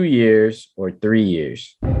 2 years, or 3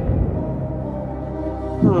 years?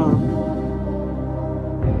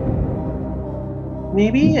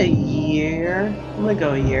 Maybe a year. I'm gonna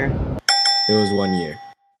go a year. It was 1 year.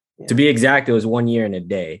 Yeah. To be exact, it was 1 year and a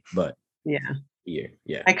day, but a year.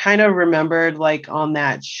 Yeah. I kind of remembered like on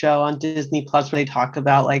that show on Disney Plus where they talk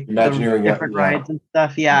about like the different rides and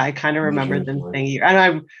stuff. Yeah, I kind of remembered them saying a year. And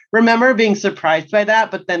I remember being surprised by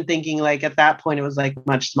that, but then thinking like at that point it was like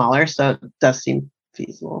much smaller. So it does seem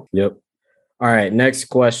feasible. Yep. All right, next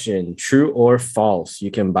question. True or false?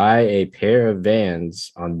 You can buy a pair of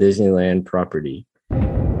Vans on Disneyland property.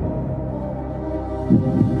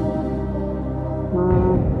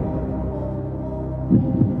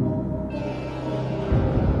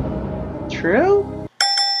 True?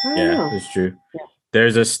 It's true. Yeah.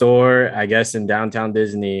 There's a store, I guess, in downtown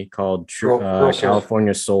Disney called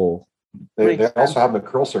California Soul. They also have the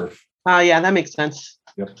Curl Surf. Oh, yeah, that makes sense.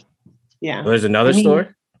 Yep. Yeah. There's another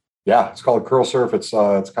store? Yeah, it's called Curl Surf. It's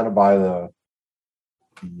kind of by the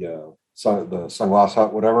Sunglass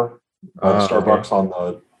Hut, whatever. Starbucks on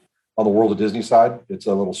the World of Disney side. It's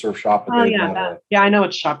a little surf shop. I know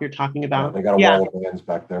which shop you're talking about. They got a wall of Vans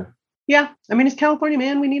back there. Yeah, I mean, it's California,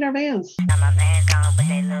 man. We need our Vans.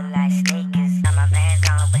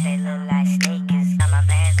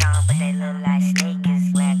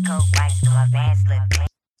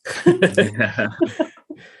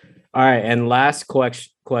 All right, and last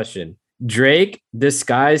question. Drake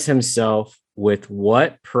disguised himself with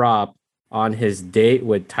what prop on his date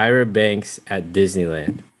with Tyra Banks at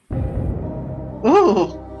Disneyland?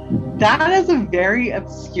 Ooh, that is a very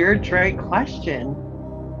obscure Drake question.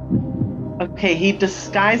 Okay, he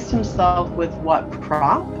disguised himself with what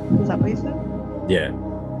prop? Is that what he said? Yeah.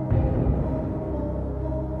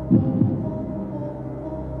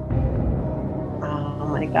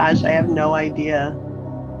 my gosh, I have no idea.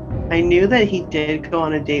 I knew that he did go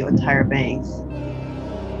on a date with Tyra Banks.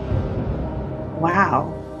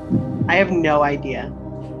 Wow. I have no idea.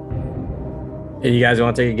 Hey, you guys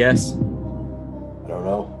want to take a guess? I don't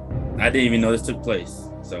know. I didn't even know this took place.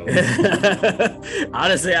 So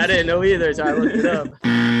honestly, I didn't know either, so I looked it up.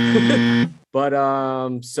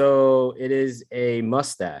 But so it is a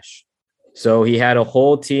mustache. So he had a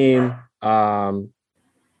whole team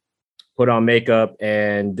put on makeup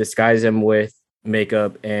and disguise him with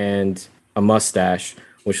makeup and a mustache,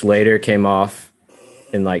 which later came off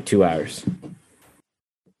in like 2 hours.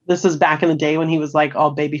 This is back in the day when he was like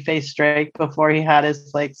all babyface Drake before he had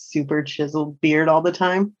his like super chiseled beard all the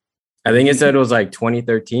time. I think it said it was like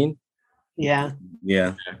 2013. Yeah.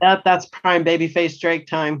 Yeah. That's prime babyface Drake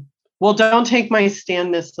time. Well, don't take my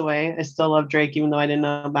standness away. I still love Drake, even though I didn't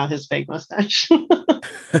know about his fake mustache.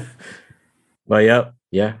 But yep.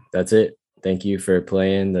 Yeah, that's it. Thank you for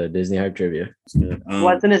playing the Disney Hype Trivia. It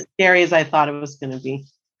wasn't as scary as I thought it was going to be.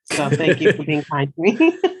 So thank you for being kind to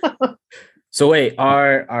me. So wait,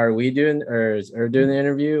 are we doing or is Irv doing the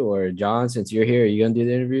interview, or John, since you're here, are you gonna do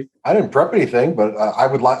the interview? I didn't prep anything, but I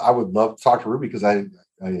would love to talk to Ruby because I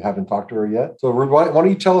haven't talked to her yet. So Ruby, why don't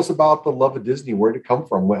you tell us about the love of Disney? Where did it come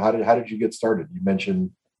from? How did you get started? You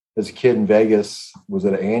mentioned as a kid in Vegas. Was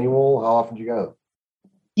it an annual? How often did you go?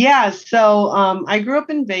 Yeah, so I grew up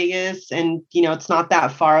in Vegas, and it's not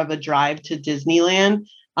that far of a drive to Disneyland.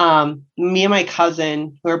 Me and my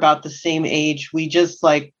cousin, who are about the same age, we just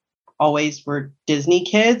like always were Disney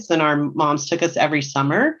kids, and our moms took us every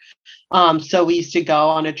summer. So we used to go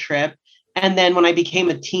on a trip. And then when I became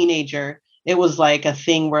a teenager, it was like a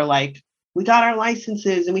thing where like we got our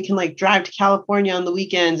licenses and we can like drive to California on the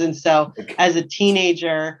weekends. And so as a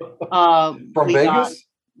teenager, from Vegas?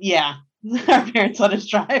 Yeah. Our parents let us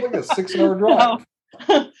drive. Like a 6-hour drive.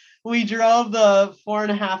 So, we drove the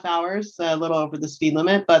 4.5 hours, a little over the speed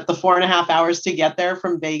limit, but the 4.5 hours to get there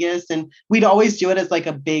from Vegas. And we'd always do it as like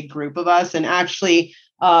a big group of us. And actually,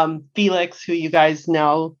 Felix, who you guys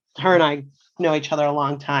know, her and I know each other a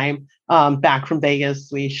long time, back from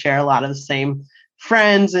Vegas. We share a lot of the same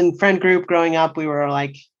friends and friend group growing up. We were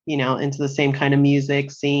like, into the same kind of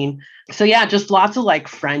music scene. So yeah, just lots of like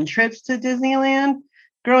friend trips to Disneyland.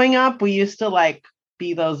 Growing up, we used to like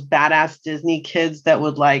be those badass Disney kids that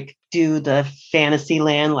would like do the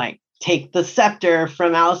Fantasyland, like take the scepter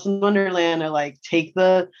from Alice in Wonderland, or like take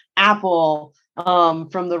the apple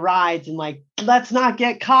from the rides, and like, let's not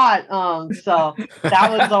get caught. So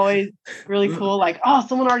that was always really cool. Like, oh,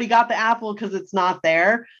 someone already got the apple because it's not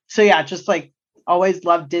there. So yeah, just like always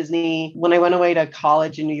loved Disney. When I went away to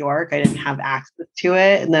college in New York, I didn't have access to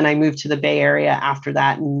it. And then I moved to the Bay Area after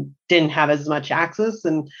that and didn't have as much access.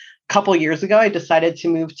 And a couple of years ago, I decided to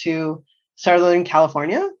move to Southern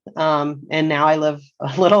California. And now I live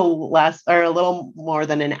a little less or a little more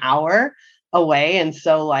than an hour away. And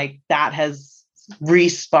so like that has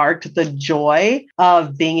re-sparked the joy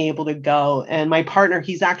of being able to go. And my partner,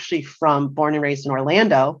 he's actually born and raised in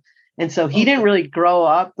Orlando. And so he didn't really grow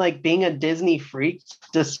up like being a Disney freak,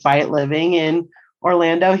 despite living in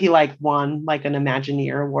Orlando. He like won like an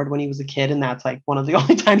Imagineer award when he was a kid. And that's like one of the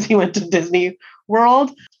only times he went to Disney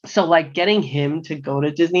World. So like getting him to go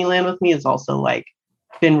to Disneyland with me is also like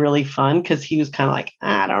been really fun, because he was kind of like,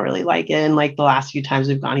 I don't really like it. And like the last few times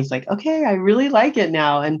we've gone, he's like, okay, I really like it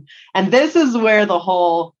now. And this is where the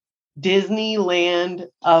whole Disneyland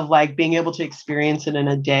of like being able to experience it in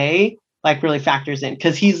a day like really factors in,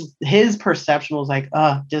 because his perception was like,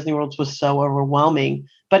 Disney World was so overwhelming.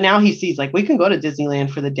 But now he sees like we can go to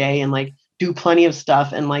Disneyland for the day and like do plenty of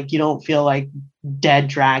stuff, and like you don't feel like dead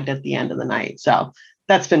dragged at the end of the night. So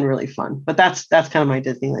that's been really fun. But that's kind of my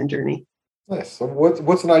Disneyland journey. Nice. So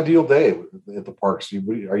what's an ideal day at the parks?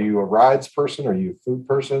 Are you a rides person? Are you a food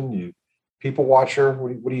person? You people watcher?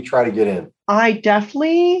 What do you try to get in? I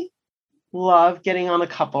definitely love getting on a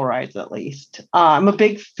couple rides at least. I'm a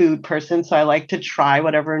big food person, so I like to try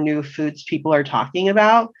whatever new foods people are talking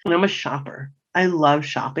about. And I'm a shopper. I love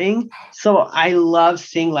shopping. So I love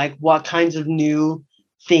seeing like what kinds of new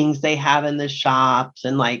things they have in the shops.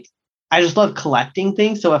 And like, I just love collecting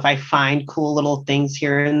things. So if I find cool little things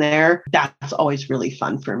here and there, that's always really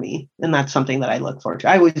fun for me. And that's something that I look forward to.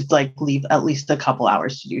 I always like leave at least a couple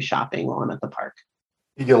hours to do shopping while I'm at the park.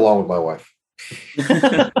 You get along with my wife.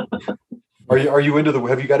 Are you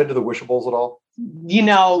have you got into the Wishables at all?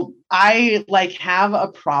 I like have a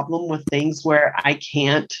problem with things where I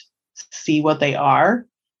can't see what they are,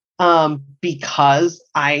 because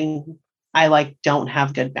I like don't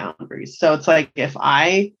have good boundaries. So it's like if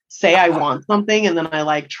I say I want something and then I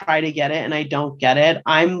like try to get it and I don't get it,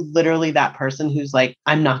 I'm literally that person who's like,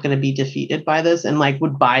 I'm not going to be defeated by this, and like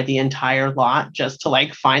would buy the entire lot just to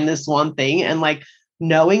like find this one thing. And like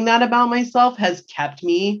knowing that about myself has kept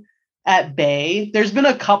me at bay. There's been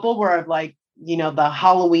a couple where I've like, the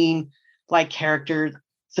Halloween like characters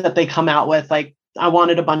that they come out with, like I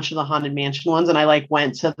wanted a bunch of the Haunted Mansion ones and I like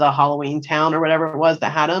went to the Halloween town or whatever it was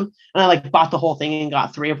that had them. And I like bought the whole thing and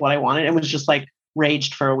got 3 of what I wanted and was just like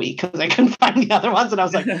raged for a week because I couldn't find the other ones. And I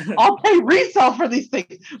was like, I'll pay resale for these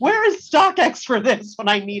things. Where is StockX for this when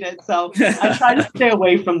I need it? So I try to stay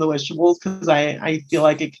away from the wishables because I feel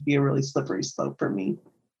like it could be a really slippery slope for me.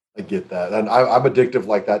 I get that. And I'm addictive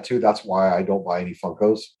like that too. That's why I don't buy any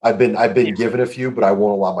Funkos. I've been given a few, but I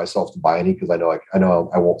won't allow myself to buy any because I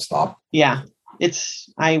know I won't stop. Yeah.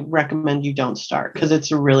 I recommend you don't start because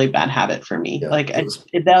it's a really bad habit for me.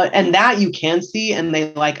 Yeah, and that you can see, and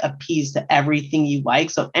they like appease to everything you like.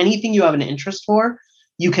 So anything you have an interest for,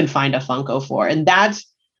 you can find a Funko for. And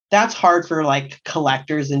that's hard for like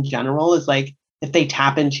collectors in general, is like, if they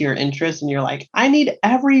tap into your interest and you're like, I need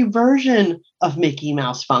every version of Mickey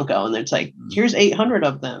Mouse Funko. And it's like, here's 800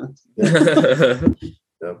 of them. Yeah.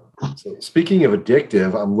 Yep. So speaking of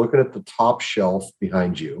addictive, I'm looking at the top shelf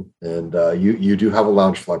behind you, and you do have a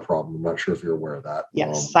Loungefly problem. I'm not sure if you're aware of that.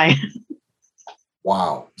 Yes,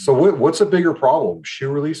 Wow. So what's a bigger problem,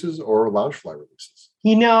 shoe releases or Loungefly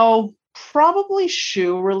releases? Probably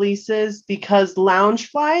shoe releases, because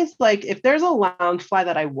Loungeflies, like if there's a Loungefly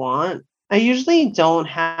that I want, I usually don't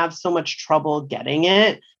have so much trouble getting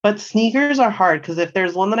it. But sneakers are hard because if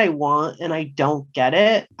there's one that I want and I don't get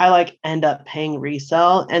it, I like end up paying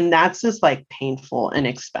resale. And that's just like painful and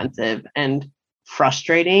expensive and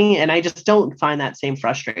frustrating. And I just don't find that same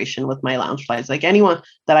frustration with my Loungeflies. Like anyone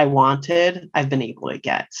that I wanted, I've been able to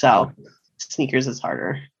get. So sneakers is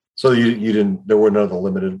harder. So you didn't, there were none of the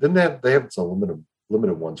limited, they have some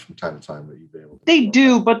limited ones from time to time that you've been able to. They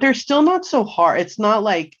do, but they're still not so hard. It's not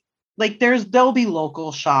like there'll be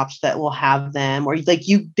local shops that will have them, or like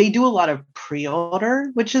they do a lot of pre-order,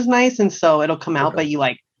 which is nice. And so it'll come out, but you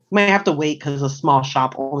might have to wait because a small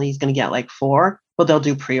shop only is going to get like 4, but they'll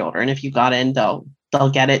do pre-order. And if you got in, they'll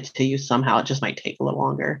get it to you somehow. It just might take a little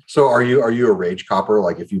longer. So are you a rage copper?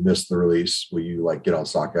 Like if you miss the release, will you like get on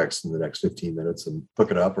StockX in the next 15 minutes and hook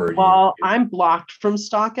it up? Or I'm blocked from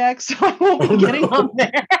StockX, so I won't be getting on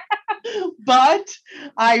there, but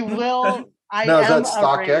I will. Now, is that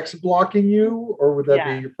StockX blocking you, or would that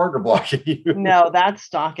be your partner blocking you? No, that's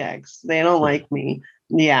StockX. They don't like me.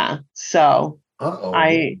 Yeah. So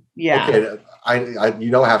Okay. I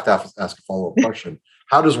have to ask a follow-up question.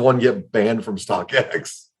 How does one get banned from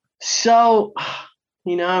StockX? So,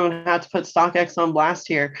 I'm gonna have to put StockX on blast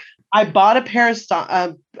here. I bought a pair of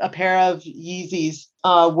Yeezys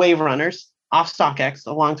Wave Runners off StockX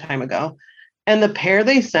a long time ago, and the pair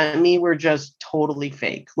they sent me were just totally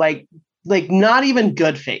fake. Like not even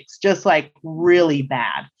good fakes, just like really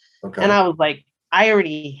bad. Okay. And I was like, I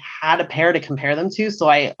already had a pair to compare them to. So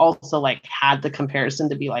I also like had the comparison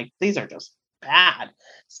to be like, these are just bad.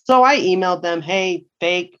 So I emailed them, hey,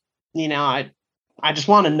 fake, I just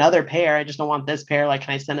want another pair. I just don't want this pair. Like,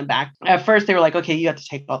 can I send them back? At first they were like, okay, you have to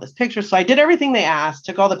take all this pictures. So I did everything they asked,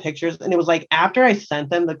 took all the pictures. And it was like, after I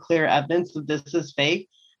sent them the clear evidence that this is fake,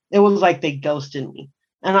 it was like they ghosted me.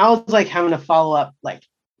 And I was like having to follow up like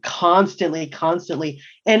constantly.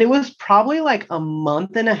 And it was probably like a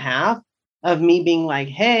month and a half of me being like,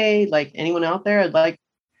 hey, like anyone out there, like,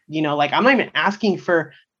 I'm not even asking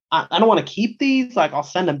for, I don't want to keep these. Like, I'll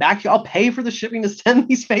send them back to you. I'll pay for the shipping to send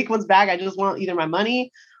these fake ones back. I just want either my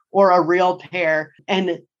money or a real pair.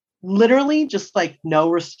 And literally just like no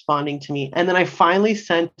responding to me. And then I finally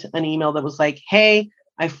sent an email that was like, hey,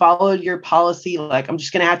 I followed your policy. Like, I'm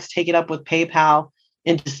just going to have to take it up with PayPal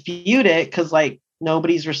and dispute it because like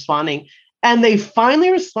nobody's responding. And they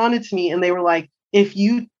finally responded to me and they were like, if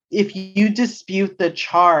you dispute the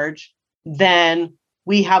charge, then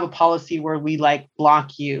we have a policy where we like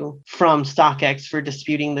block you from StockX for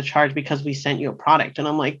disputing the charge because we sent you a product. And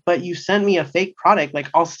I'm like, but you sent me a fake product. Like,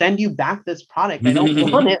 I'll send you back this product. I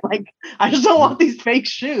don't want it. Like, I just don't want these fake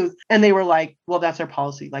shoes. And they were like, well, that's our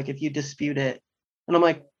policy. Like, if you dispute it. And I'm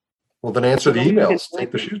like, well, then answer the emails.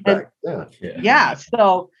 Take the shoes back. Yeah.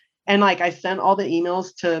 So, and like, I sent all the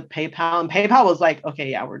emails to PayPal, and PayPal was like, okay,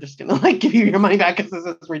 yeah, we're just going to like give you your money back because this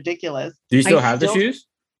is ridiculous. Do you still have the shoes?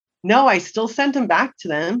 No, I still sent them back to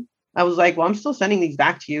them. I was like, well, I'm still sending these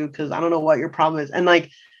back to you because I don't know what your problem is. And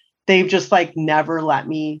like, they've just like never let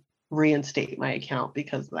me reinstate my account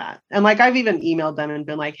because of that. And like, I've even emailed them and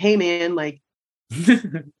been like, hey man, like,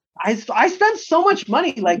 I spend so much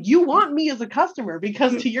money. Like, you want me as a customer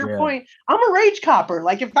because, to your point, I'm a rage copper.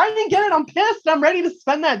 Like, if I didn't get it, I'm pissed. I'm ready to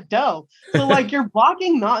spend that dough. So like, you're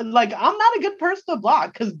blocking, not like, I'm not a good person to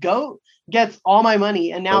block because GOAT gets all my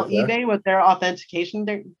money, and now eBay with their authentication,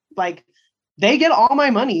 they're like, they get all my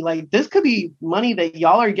money. Like, this could be money that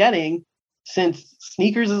y'all are getting since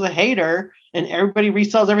Sneakers is a hater and everybody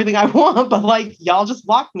resells everything I want, but like, y'all just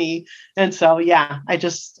blocked me. And so, yeah,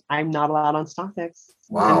 I'm not allowed on StockX.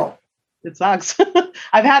 Wow. And it sucks.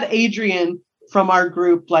 I've had Adrian from our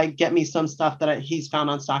group, like, get me some stuff that he's found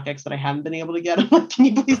on StockX that I haven't been able to get. I'm like, can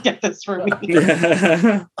you please get this for me?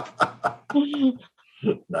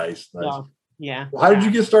 Nice. So, yeah. Well, how did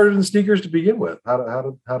you get started in sneakers to begin with? How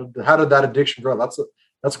did that addiction grow?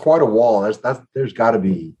 That's quite a wall. There's got to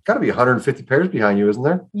be 150 pairs behind you, isn't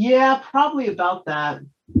there? Yeah, probably about that.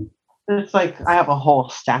 It's like I have a whole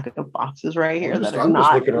stack of boxes right here. I'm just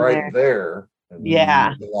looking right there.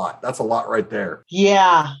 Yeah, a lot. That's a lot right there.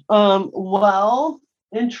 Yeah. Well,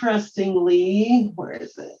 interestingly, where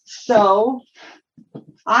is it? So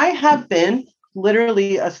I have been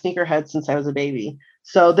literally a sneakerhead since I was a baby.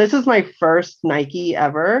 So this is my first Nike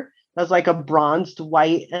ever. It was like a bronzed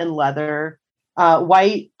white and leather,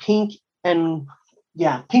 pink and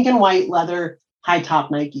white leather high top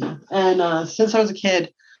Nike. And since I was a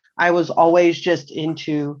kid, I was always just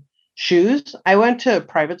into shoes. I went to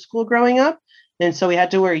private school growing up, and so we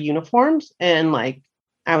had to wear uniforms, and like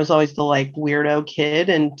I was always the like weirdo kid,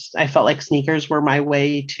 and I felt like sneakers were my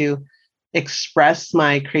way to express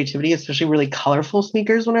my creativity, especially really colorful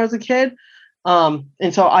sneakers when I was a kid.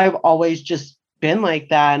 And so I've always just been like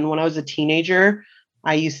that. And when I was a teenager,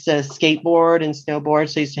 I used to skateboard and snowboard.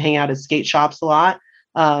 So I used to hang out at skate shops a lot.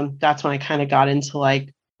 That's when I kind of got into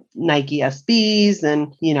like Nike SBs,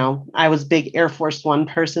 and, you know, I was a big Air Force One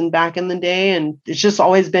person back in the day, and it's just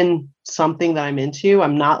always been something that I'm into.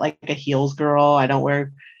 I'm not like a heels girl. I don't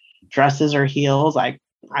wear dresses or heels. I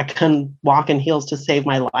couldn't walk in heels to save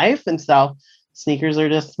my life. And so sneakers are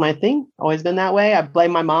just my thing. Always been that way. I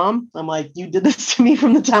blame my mom. I'm like, you did this to me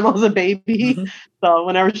from the time I was a baby. Mm-hmm. So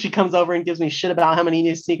whenever she comes over and gives me shit about how many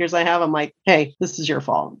new sneakers I have, I'm like, hey, this is your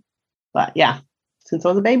fault. But yeah, since I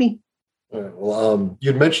was a baby. All right. Well,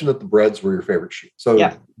 you'd mentioned that the breads were your favorite shoe. So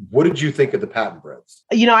yeah. What did you think of the patent breads?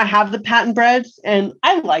 You know, I have the patent breads and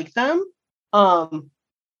I like them.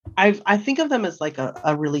 I think of them as like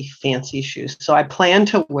a really fancy shoe. So I plan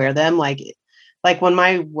to wear them like when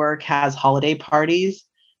my work has holiday parties,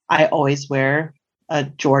 I always wear a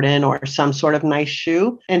Jordan or some sort of nice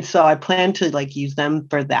shoe. And so I plan to like use them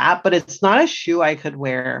for that, but it's not a shoe I could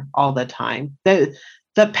wear all the time.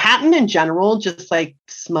 The patent in general, just like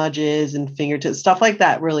smudges and fingertips, stuff like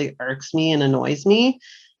that really irks me and annoys me.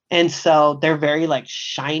 And so they're very like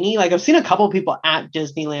shiny. Like I've seen a couple of people at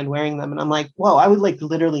Disneyland wearing them and I'm like, whoa, I would like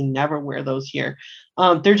literally never wear those here.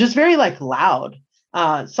 They're just very like loud.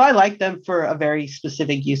 So I like them for a very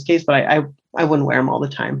specific use case, but I wouldn't wear them all the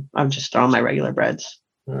time. I would just throw on my regular breads.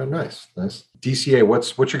 Nice. DCA,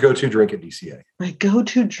 what's your go-to drink at DCA? My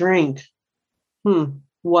go-to drink?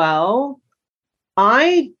 Well,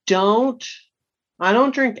 I don't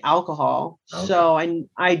drink alcohol. Okay. So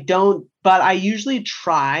I don't, but I usually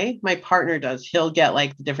try. My partner does. He'll get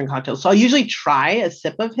like the different cocktails. So I'll usually try a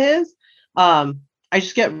sip of his. I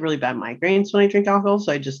just get really bad migraines when I drink alcohol,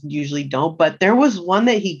 so I just usually don't. But there was one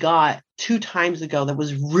that he got 2 times ago that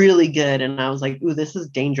was really good. And I was like, ooh, this is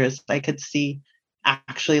dangerous. I could see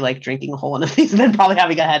actually like drinking a whole one of these and then probably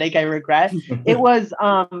having a headache. I regret. It was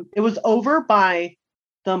over by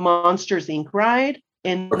the Monsters Inc. ride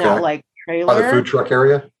in that like trailer. By the food truck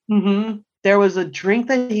area? Mm-hmm. There was a drink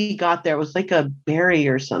that he got there. It was like a berry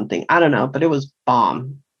or something. I don't know, but it was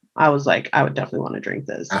bomb. I was like, I would definitely want to drink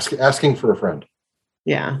this. Asking for a friend.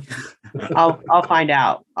 Yeah, I'll find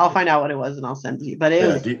out. I'll find out what it was and I'll send it to you. But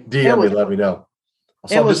DM me, let me know.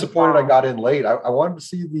 I'm disappointed I got in late. I wanted to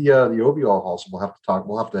see the OVO hall, so we'll have to talk.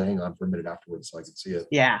 We'll have to hang on for a minute afterwards so I can see it.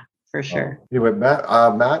 Yeah, for sure. Anyway, Matt,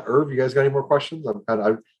 Irv, you guys got any more questions?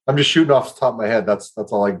 I'm just shooting off the top of my head. That's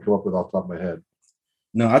all I can come up with off the top of my head.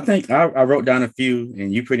 No, I think I wrote down a few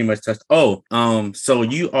and you pretty much touched. So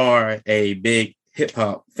you are a big hip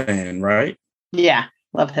hop fan, right? Yeah,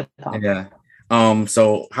 love hip hop. Yeah.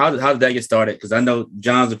 So how did that get started? Because I know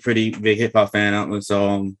John's a pretty big hip hop fan,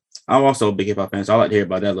 so I'm also a big hip hop fan. So I'd like to hear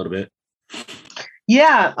about that a little bit.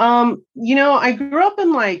 Yeah, you know, I grew up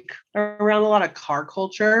in like around a lot of car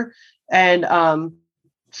culture, and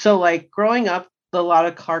so like growing up, a lot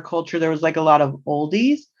of car culture, there was like a lot of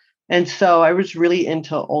oldies, and so I was really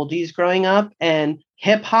into oldies growing up, and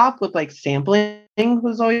hip hop with like sampling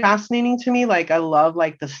was always fascinating to me. Like I love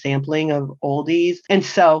like the sampling of oldies, and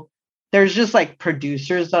so there's just like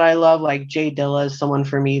producers that I love. Like Jay Dilla is someone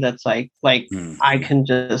for me that's like I can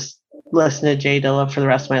just listen to Jay Dilla for the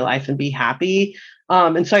rest of my life and be happy.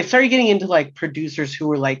 And so I started getting into like producers who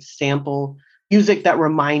were like sample music that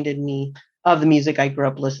reminded me of the music I grew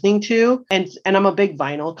up listening to. And I'm a big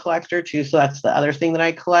vinyl collector too. So that's the other thing that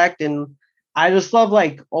I collect. And I just love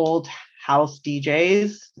like old house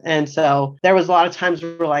DJs. And so there was a lot of times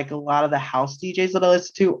where like a lot of the house DJs that I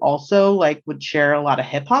listened to also like would share a lot of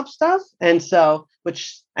hip hop stuff. And so,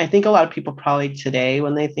 which I think a lot of people probably today,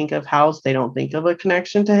 when they think of house, they don't think of a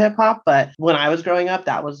connection to hip hop. But when I was growing up,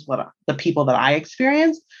 that was what the people that I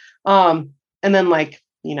experienced. And then like,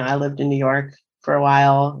 you know, I lived in New York for a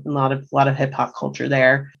while, and a lot of hip hop culture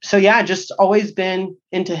there. So yeah, just always been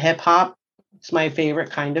into hip hop. It's my favorite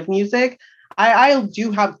kind of music. I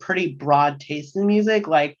do have pretty broad taste in music.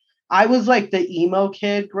 Like I was like the emo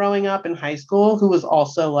kid growing up in high school who was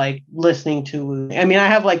also like listening to, I mean, I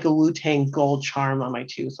have like a Wu-Tang Gold charm on my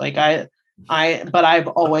tooth. Like but I've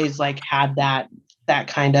always like had that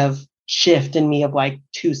kind of shift in me of like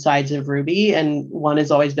two sides of Ruby. And one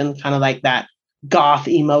has always been kind of like that goth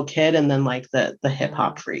emo kid, and then like the hip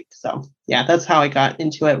hop freak. So yeah, that's how I got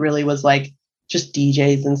into it. Really was like just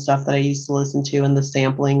DJs and stuff that I used to listen to and the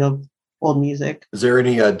sampling of old music. Is there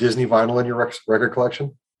any Disney vinyl in your record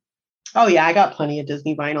collection? Oh yeah, I got plenty of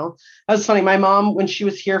Disney vinyl. That was funny. My mom, when she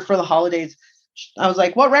was here for the holidays, I was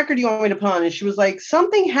like, "What record do you want me to put on?" And she was like,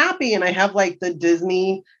 "Something happy." And I have like the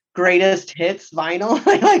Disney greatest hits vinyl.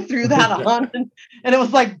 I like threw that on, and it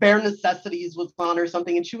was like Bare Necessities was on or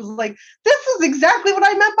something. And she was like, "This is exactly what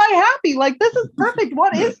I meant by happy. Like, this is perfect.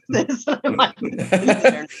 What is this?" And I'm like,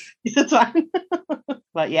 "It's fine."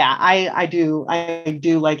 But yeah, I do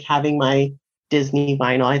like having my Disney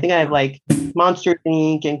vinyl. I think I have like Monsters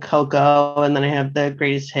Inc. and Coco, and then I have the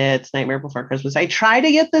Greatest Hits, Nightmare Before Christmas. I try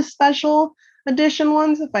to get the special edition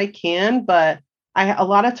ones if I can, but a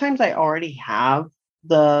lot of times I already have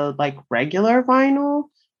the like regular vinyl,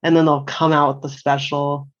 and then they'll come out with the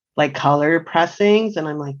special like color pressings, and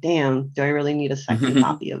I'm like, damn, do I really need a second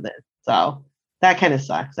copy of this? So that kind of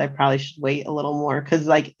sucks. I probably should wait a little more, because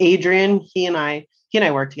like Adrian, he and I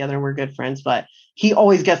work together and we're good friends, but he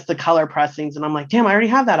always gets the color pressings, and I'm like, damn, I already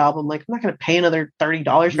have that album. Like, I'm not going to pay another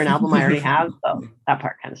 $30 for an album I already have. So that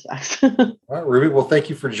part kind of sucks. All right, Ruby. Well, thank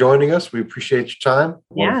you for joining us. We appreciate your time.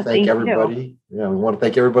 We want to thank everybody. Yeah, we want to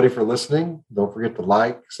thank everybody for listening. Don't forget to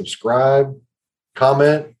like, subscribe,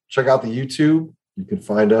 comment, check out the YouTube. You can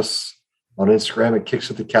find us on Instagram at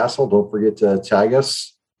Kicks at the Castle. Don't forget to tag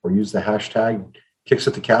us or use the hashtag Kicks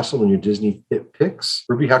at the Castle in your Disney Fit Picks.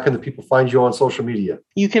 Ruby, how can the people find you on social media?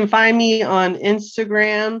 You can find me on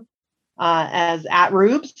Instagram as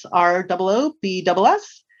 @Rubes,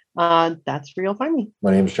 ROOBSS. That's where you'll find me.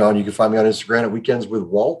 My name is John. You can find me on Instagram at Weekends with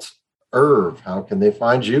Walt. Irv, how can they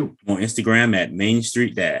find you? On Instagram at Main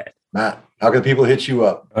Street Dad. Matt, how can people hit you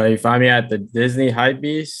up? You find me at the Disney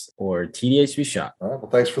Hypebeast or TDHB Shop. All right.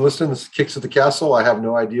 Well, thanks for listening. This is Kicks at the Castle. I have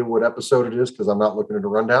no idea what episode it is because I'm not looking at a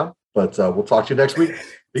rundown. But we'll talk to you next week.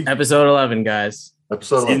 Peace. Episode 11, guys.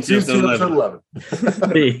 Episode 11.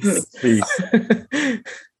 Peace. Peace.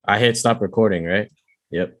 I hit stop recording, right?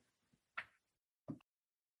 Yep.